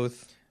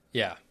both?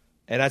 Yeah,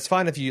 and that's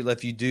fine if you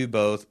do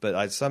both.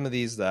 But some of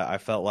these that I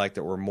felt like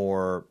that were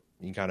more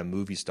kind of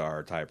movie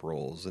star type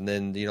roles. And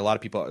then a lot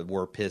of people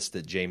were pissed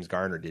that James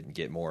Garner didn't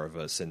get more of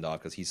a send off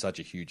because he's such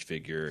a huge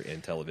figure in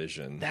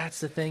television.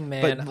 That's the thing,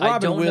 man. But I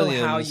don't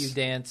know how you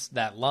dance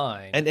that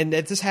line. And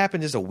this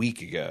happened just a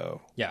week ago.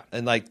 Yeah,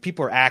 and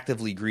people are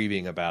actively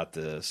grieving about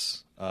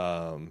this.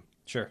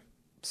 Sure.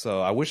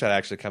 So I wish I'd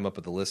actually come up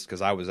with a list because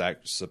I was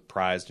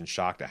surprised and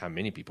shocked at how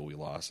many people we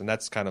lost. And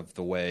that's kind of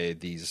the way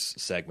these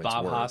segments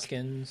work. Bob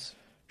Hoskins.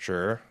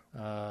 Sure.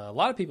 A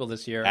lot of people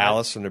this year.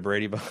 Alice from the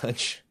Brady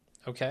Bunch.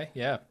 Okay,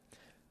 yeah.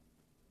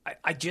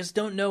 I just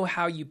don't know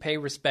how you pay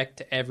respect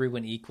to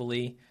everyone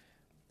equally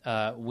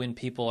when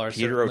people are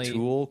Peter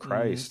O'Toole,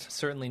 Christ.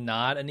 Certainly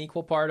not an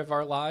equal part of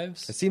our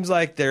lives. It seems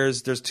like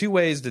there's two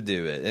ways to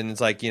do it. And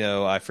it's I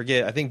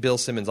think Bill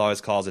Simmons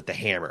always calls it the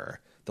hammer.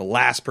 The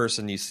last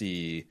person you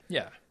see,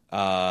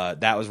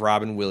 that was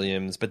Robin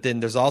Williams. But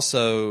then there's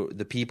also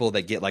the people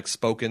that get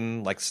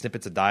spoken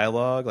snippets of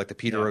dialogue, like the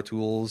Peter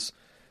O'Toole's.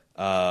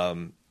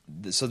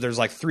 So there's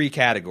 3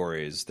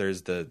 categories.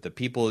 There's the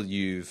people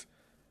you've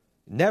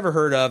never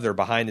heard of; they're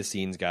behind the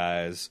scenes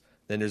guys.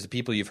 Then there's the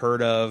people you've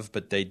heard of,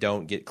 but they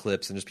don't get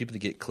clips. And there's people that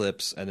get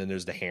clips. And then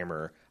there's the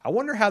hammer. I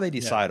wonder how they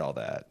decide all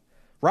that.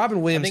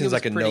 Robin Williams I think seems it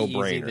was like a pretty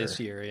no-brainer easy this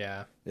year.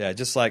 Yeah. Yeah,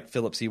 just like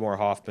Philip Seymour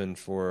Hoffman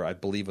for, I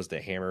believe, was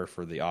the Hammer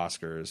for the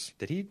Oscars.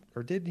 Did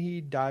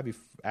he die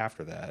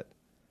after that?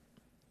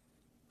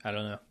 I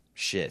don't know.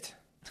 Shit.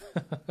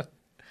 I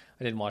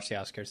didn't watch the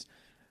Oscars.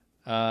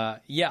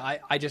 Yeah,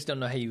 I just don't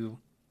know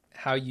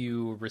how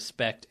you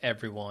respect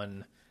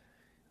everyone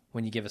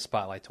when you give a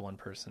spotlight to one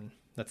person.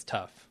 That's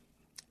tough.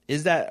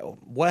 Is that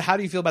what? How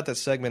do you feel about that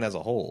segment as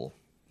a whole?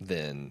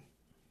 Then,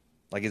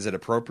 like, is it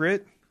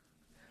appropriate?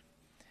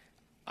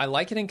 I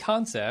like it in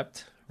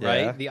concept,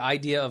 right? Yeah. The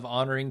idea of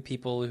honoring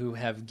people who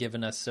have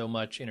given us so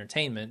much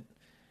entertainment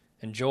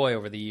and joy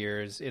over the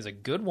years is a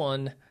good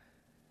one.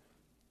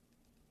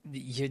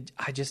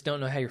 I just don't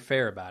know how you're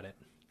fair about it.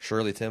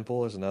 Shirley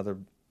Temple is another,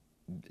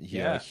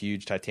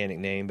 huge Titanic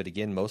name, but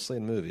again, mostly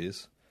in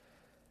movies.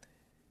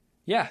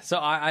 Yeah, so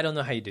I don't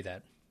know how you do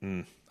that.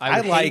 I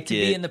would like hate to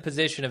it. be in the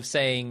position of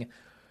saying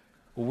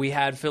we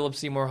had Philip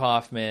Seymour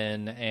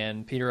Hoffman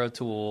and Peter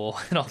O'Toole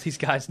and all these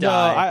guys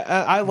die.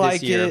 I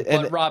like this year, it,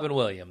 but and Robin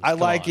Williams. I come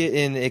like on. it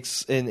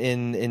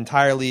in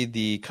entirely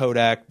the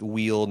Kodak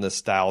wheel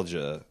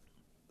nostalgia.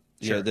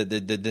 Sure. You know,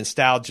 the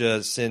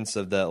nostalgia sense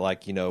of the,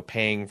 like,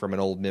 paying from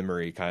an old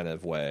memory kind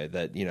of way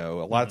that,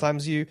 a lot of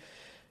times you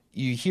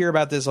hear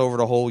about this over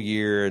the whole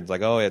year. It's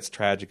like, oh, it's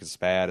tragic, it's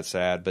bad, it's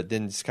sad, but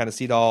then just kind of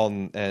see it all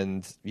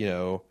and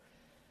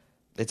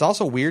it's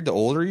also weird the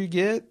older you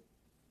get,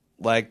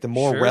 like the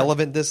more Sure.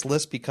 relevant this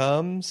list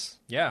becomes.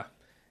 Yeah,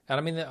 and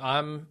I mean,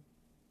 I'm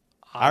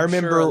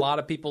remember sure a lot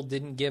of people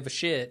didn't give a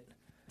shit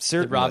that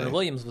certainly Robin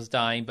Williams was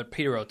dying, but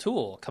Peter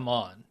O'Toole, come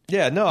on.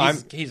 Yeah, no,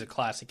 He's a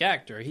classic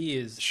actor. He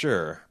is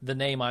sure. the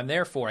name I'm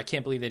there for. I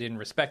can't believe they didn't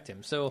respect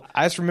him. So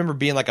I just remember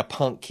being like a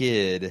punk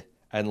kid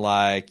and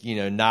like,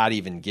 not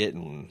even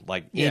getting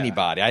like Yeah.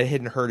 anybody. I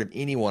hadn't heard of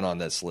anyone on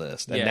this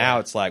list. And Yeah. now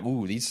it's like,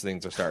 ooh, these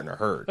things are starting to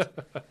hurt.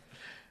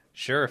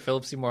 sure,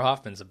 Philip Seymour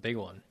Hoffman's a big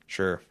one.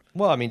 Sure.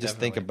 Well, I mean, just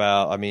think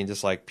Definitely. about,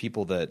 just like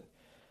people that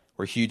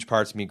were huge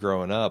parts of me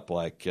growing up,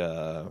 like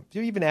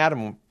even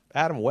Adam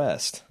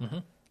West. Mm-hmm.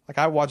 Like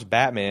I watched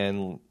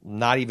Batman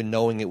not even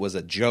knowing it was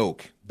a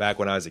joke back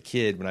when I was a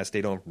kid, when I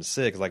stayed home from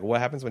 6. Like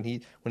what happens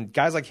when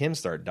guys like him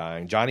start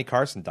dying? Johnny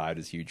Carson died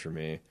is huge for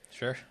me.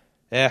 Sure.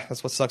 Yeah,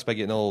 that's what sucks by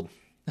getting old.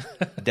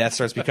 Death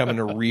starts becoming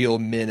a real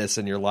menace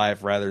in your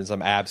life rather than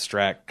some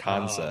abstract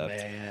concept. Oh,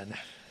 man.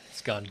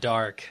 It's gone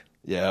dark.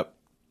 Yep.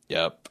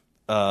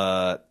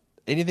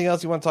 Anything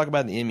else you want to talk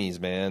about in the Emmys,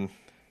 man?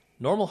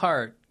 Normal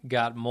Heart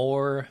got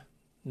more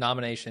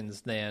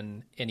nominations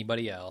than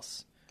anybody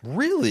else.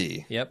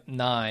 Really? Yep,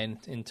 9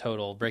 in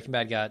total. Breaking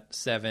Bad got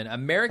 7.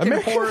 American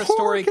Horror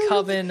Story,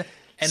 Coven,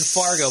 and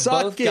Fargo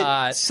both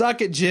got. Suck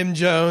it, Jim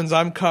Jones.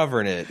 I'm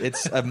covering it.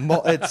 It's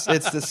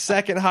it's the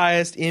second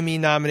highest Emmy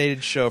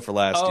nominated show for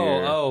last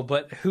year.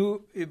 But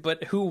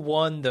who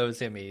won those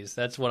Emmys?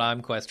 That's what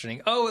I'm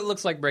questioning. Oh, it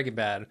looks like Breaking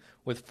Bad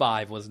with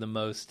 5 was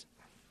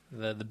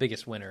the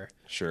biggest winner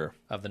Sure.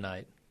 of the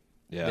night.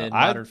 Yeah. Then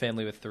Modern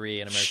Family with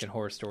 3 and American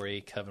Horror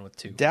Story, Coven with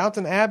 2.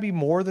 Downton Abbey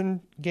more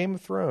than Game of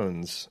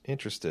Thrones.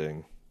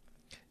 Interesting.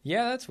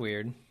 Yeah, that's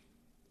weird.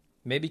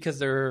 Maybe because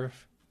they're.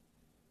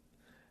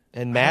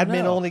 And Mad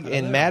Men know.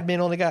 Mad Men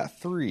only got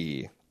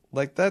 3.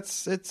 Like the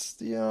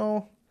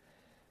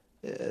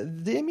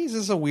Emmys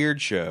is a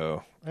weird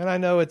show, and I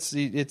know it's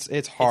hard. It's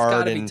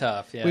gotta be and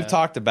tough, yeah. We've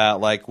talked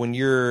about like when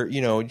you're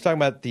talking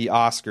about the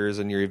Oscars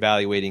and you're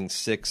evaluating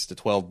 6 to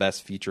 12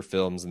 best feature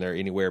films, and they're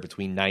anywhere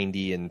between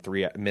 90 and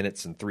 3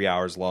 minutes and 3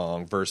 hours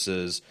long,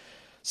 versus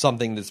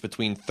something that's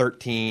between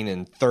 13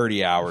 and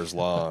 30 hours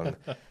long.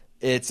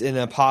 It's an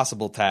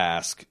impossible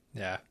task.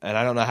 Yeah. And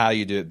I don't know how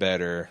you do it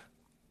better.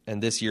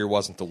 And this year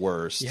wasn't the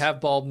worst. You have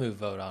Bald Move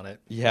vote on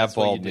it. You have That's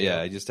what bald, you do.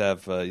 yeah. You just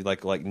have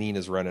like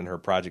Nina's running her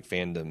Project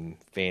Fandom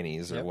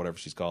fannies or Yep. whatever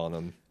she's calling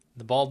them.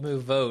 The Bald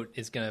Move vote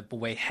is going to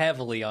weigh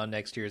heavily on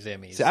next year's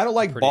Emmys. See, I don't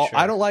like I'm pretty sure.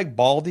 I don't like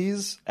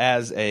Baldies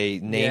as a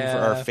name for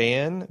our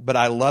fan, but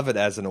I love it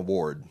as an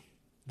award.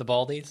 The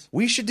Baldies.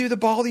 We should do the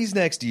Baldies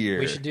next year.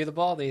 We should do the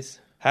Baldies.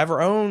 Have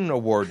our own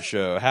award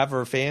show. Have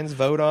our fans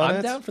vote on it.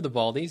 I'm down for the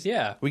Baldies.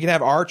 Yeah. We can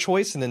have our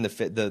choice and then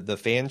the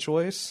fan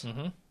choice.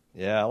 Mm-hmm.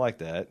 Yeah, I like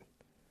that.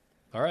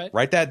 All right.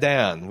 Write that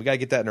down. We got to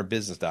get that in our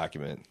business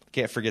document.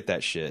 Can't forget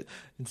that shit.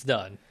 It's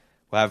done.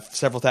 We'll have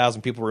several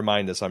thousand people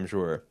remind us, I'm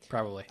sure.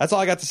 Probably. That's all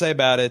I got to say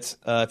about it.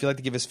 If you'd like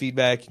to give us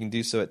feedback, you can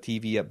do so at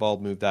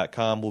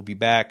tv@baldmove.com. We'll be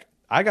back.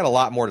 I got a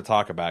lot more to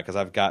talk about because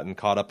I've gotten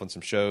caught up on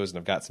some shows and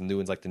I've got some new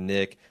ones like the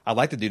Nick. I'd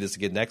like to do this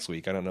again next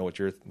week. I don't know what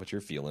you're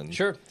feeling.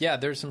 Sure. Yeah,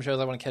 there's some shows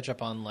I want to catch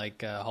up on,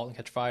 like Halt and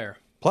Catch Fire.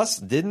 Plus,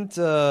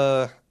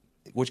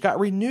 which got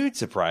renewed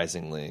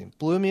surprisingly,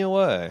 blew me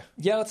away.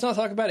 Yeah, let's not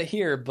talk about it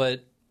here,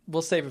 but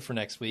we'll save it for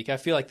next week. I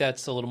feel like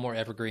that's a little more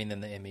evergreen than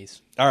the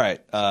Emmys. All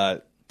right.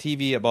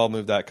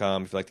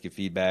 TV@baldmove.com if you'd like to give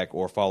feedback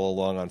or follow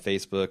along on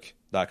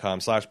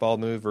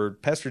Facebook.com/baldmove or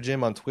pester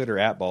Jim on Twitter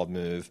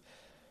 @baldmove.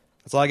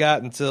 That's all I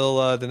got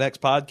until the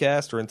next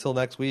podcast or until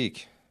next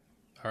week.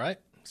 All right.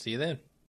 See you then.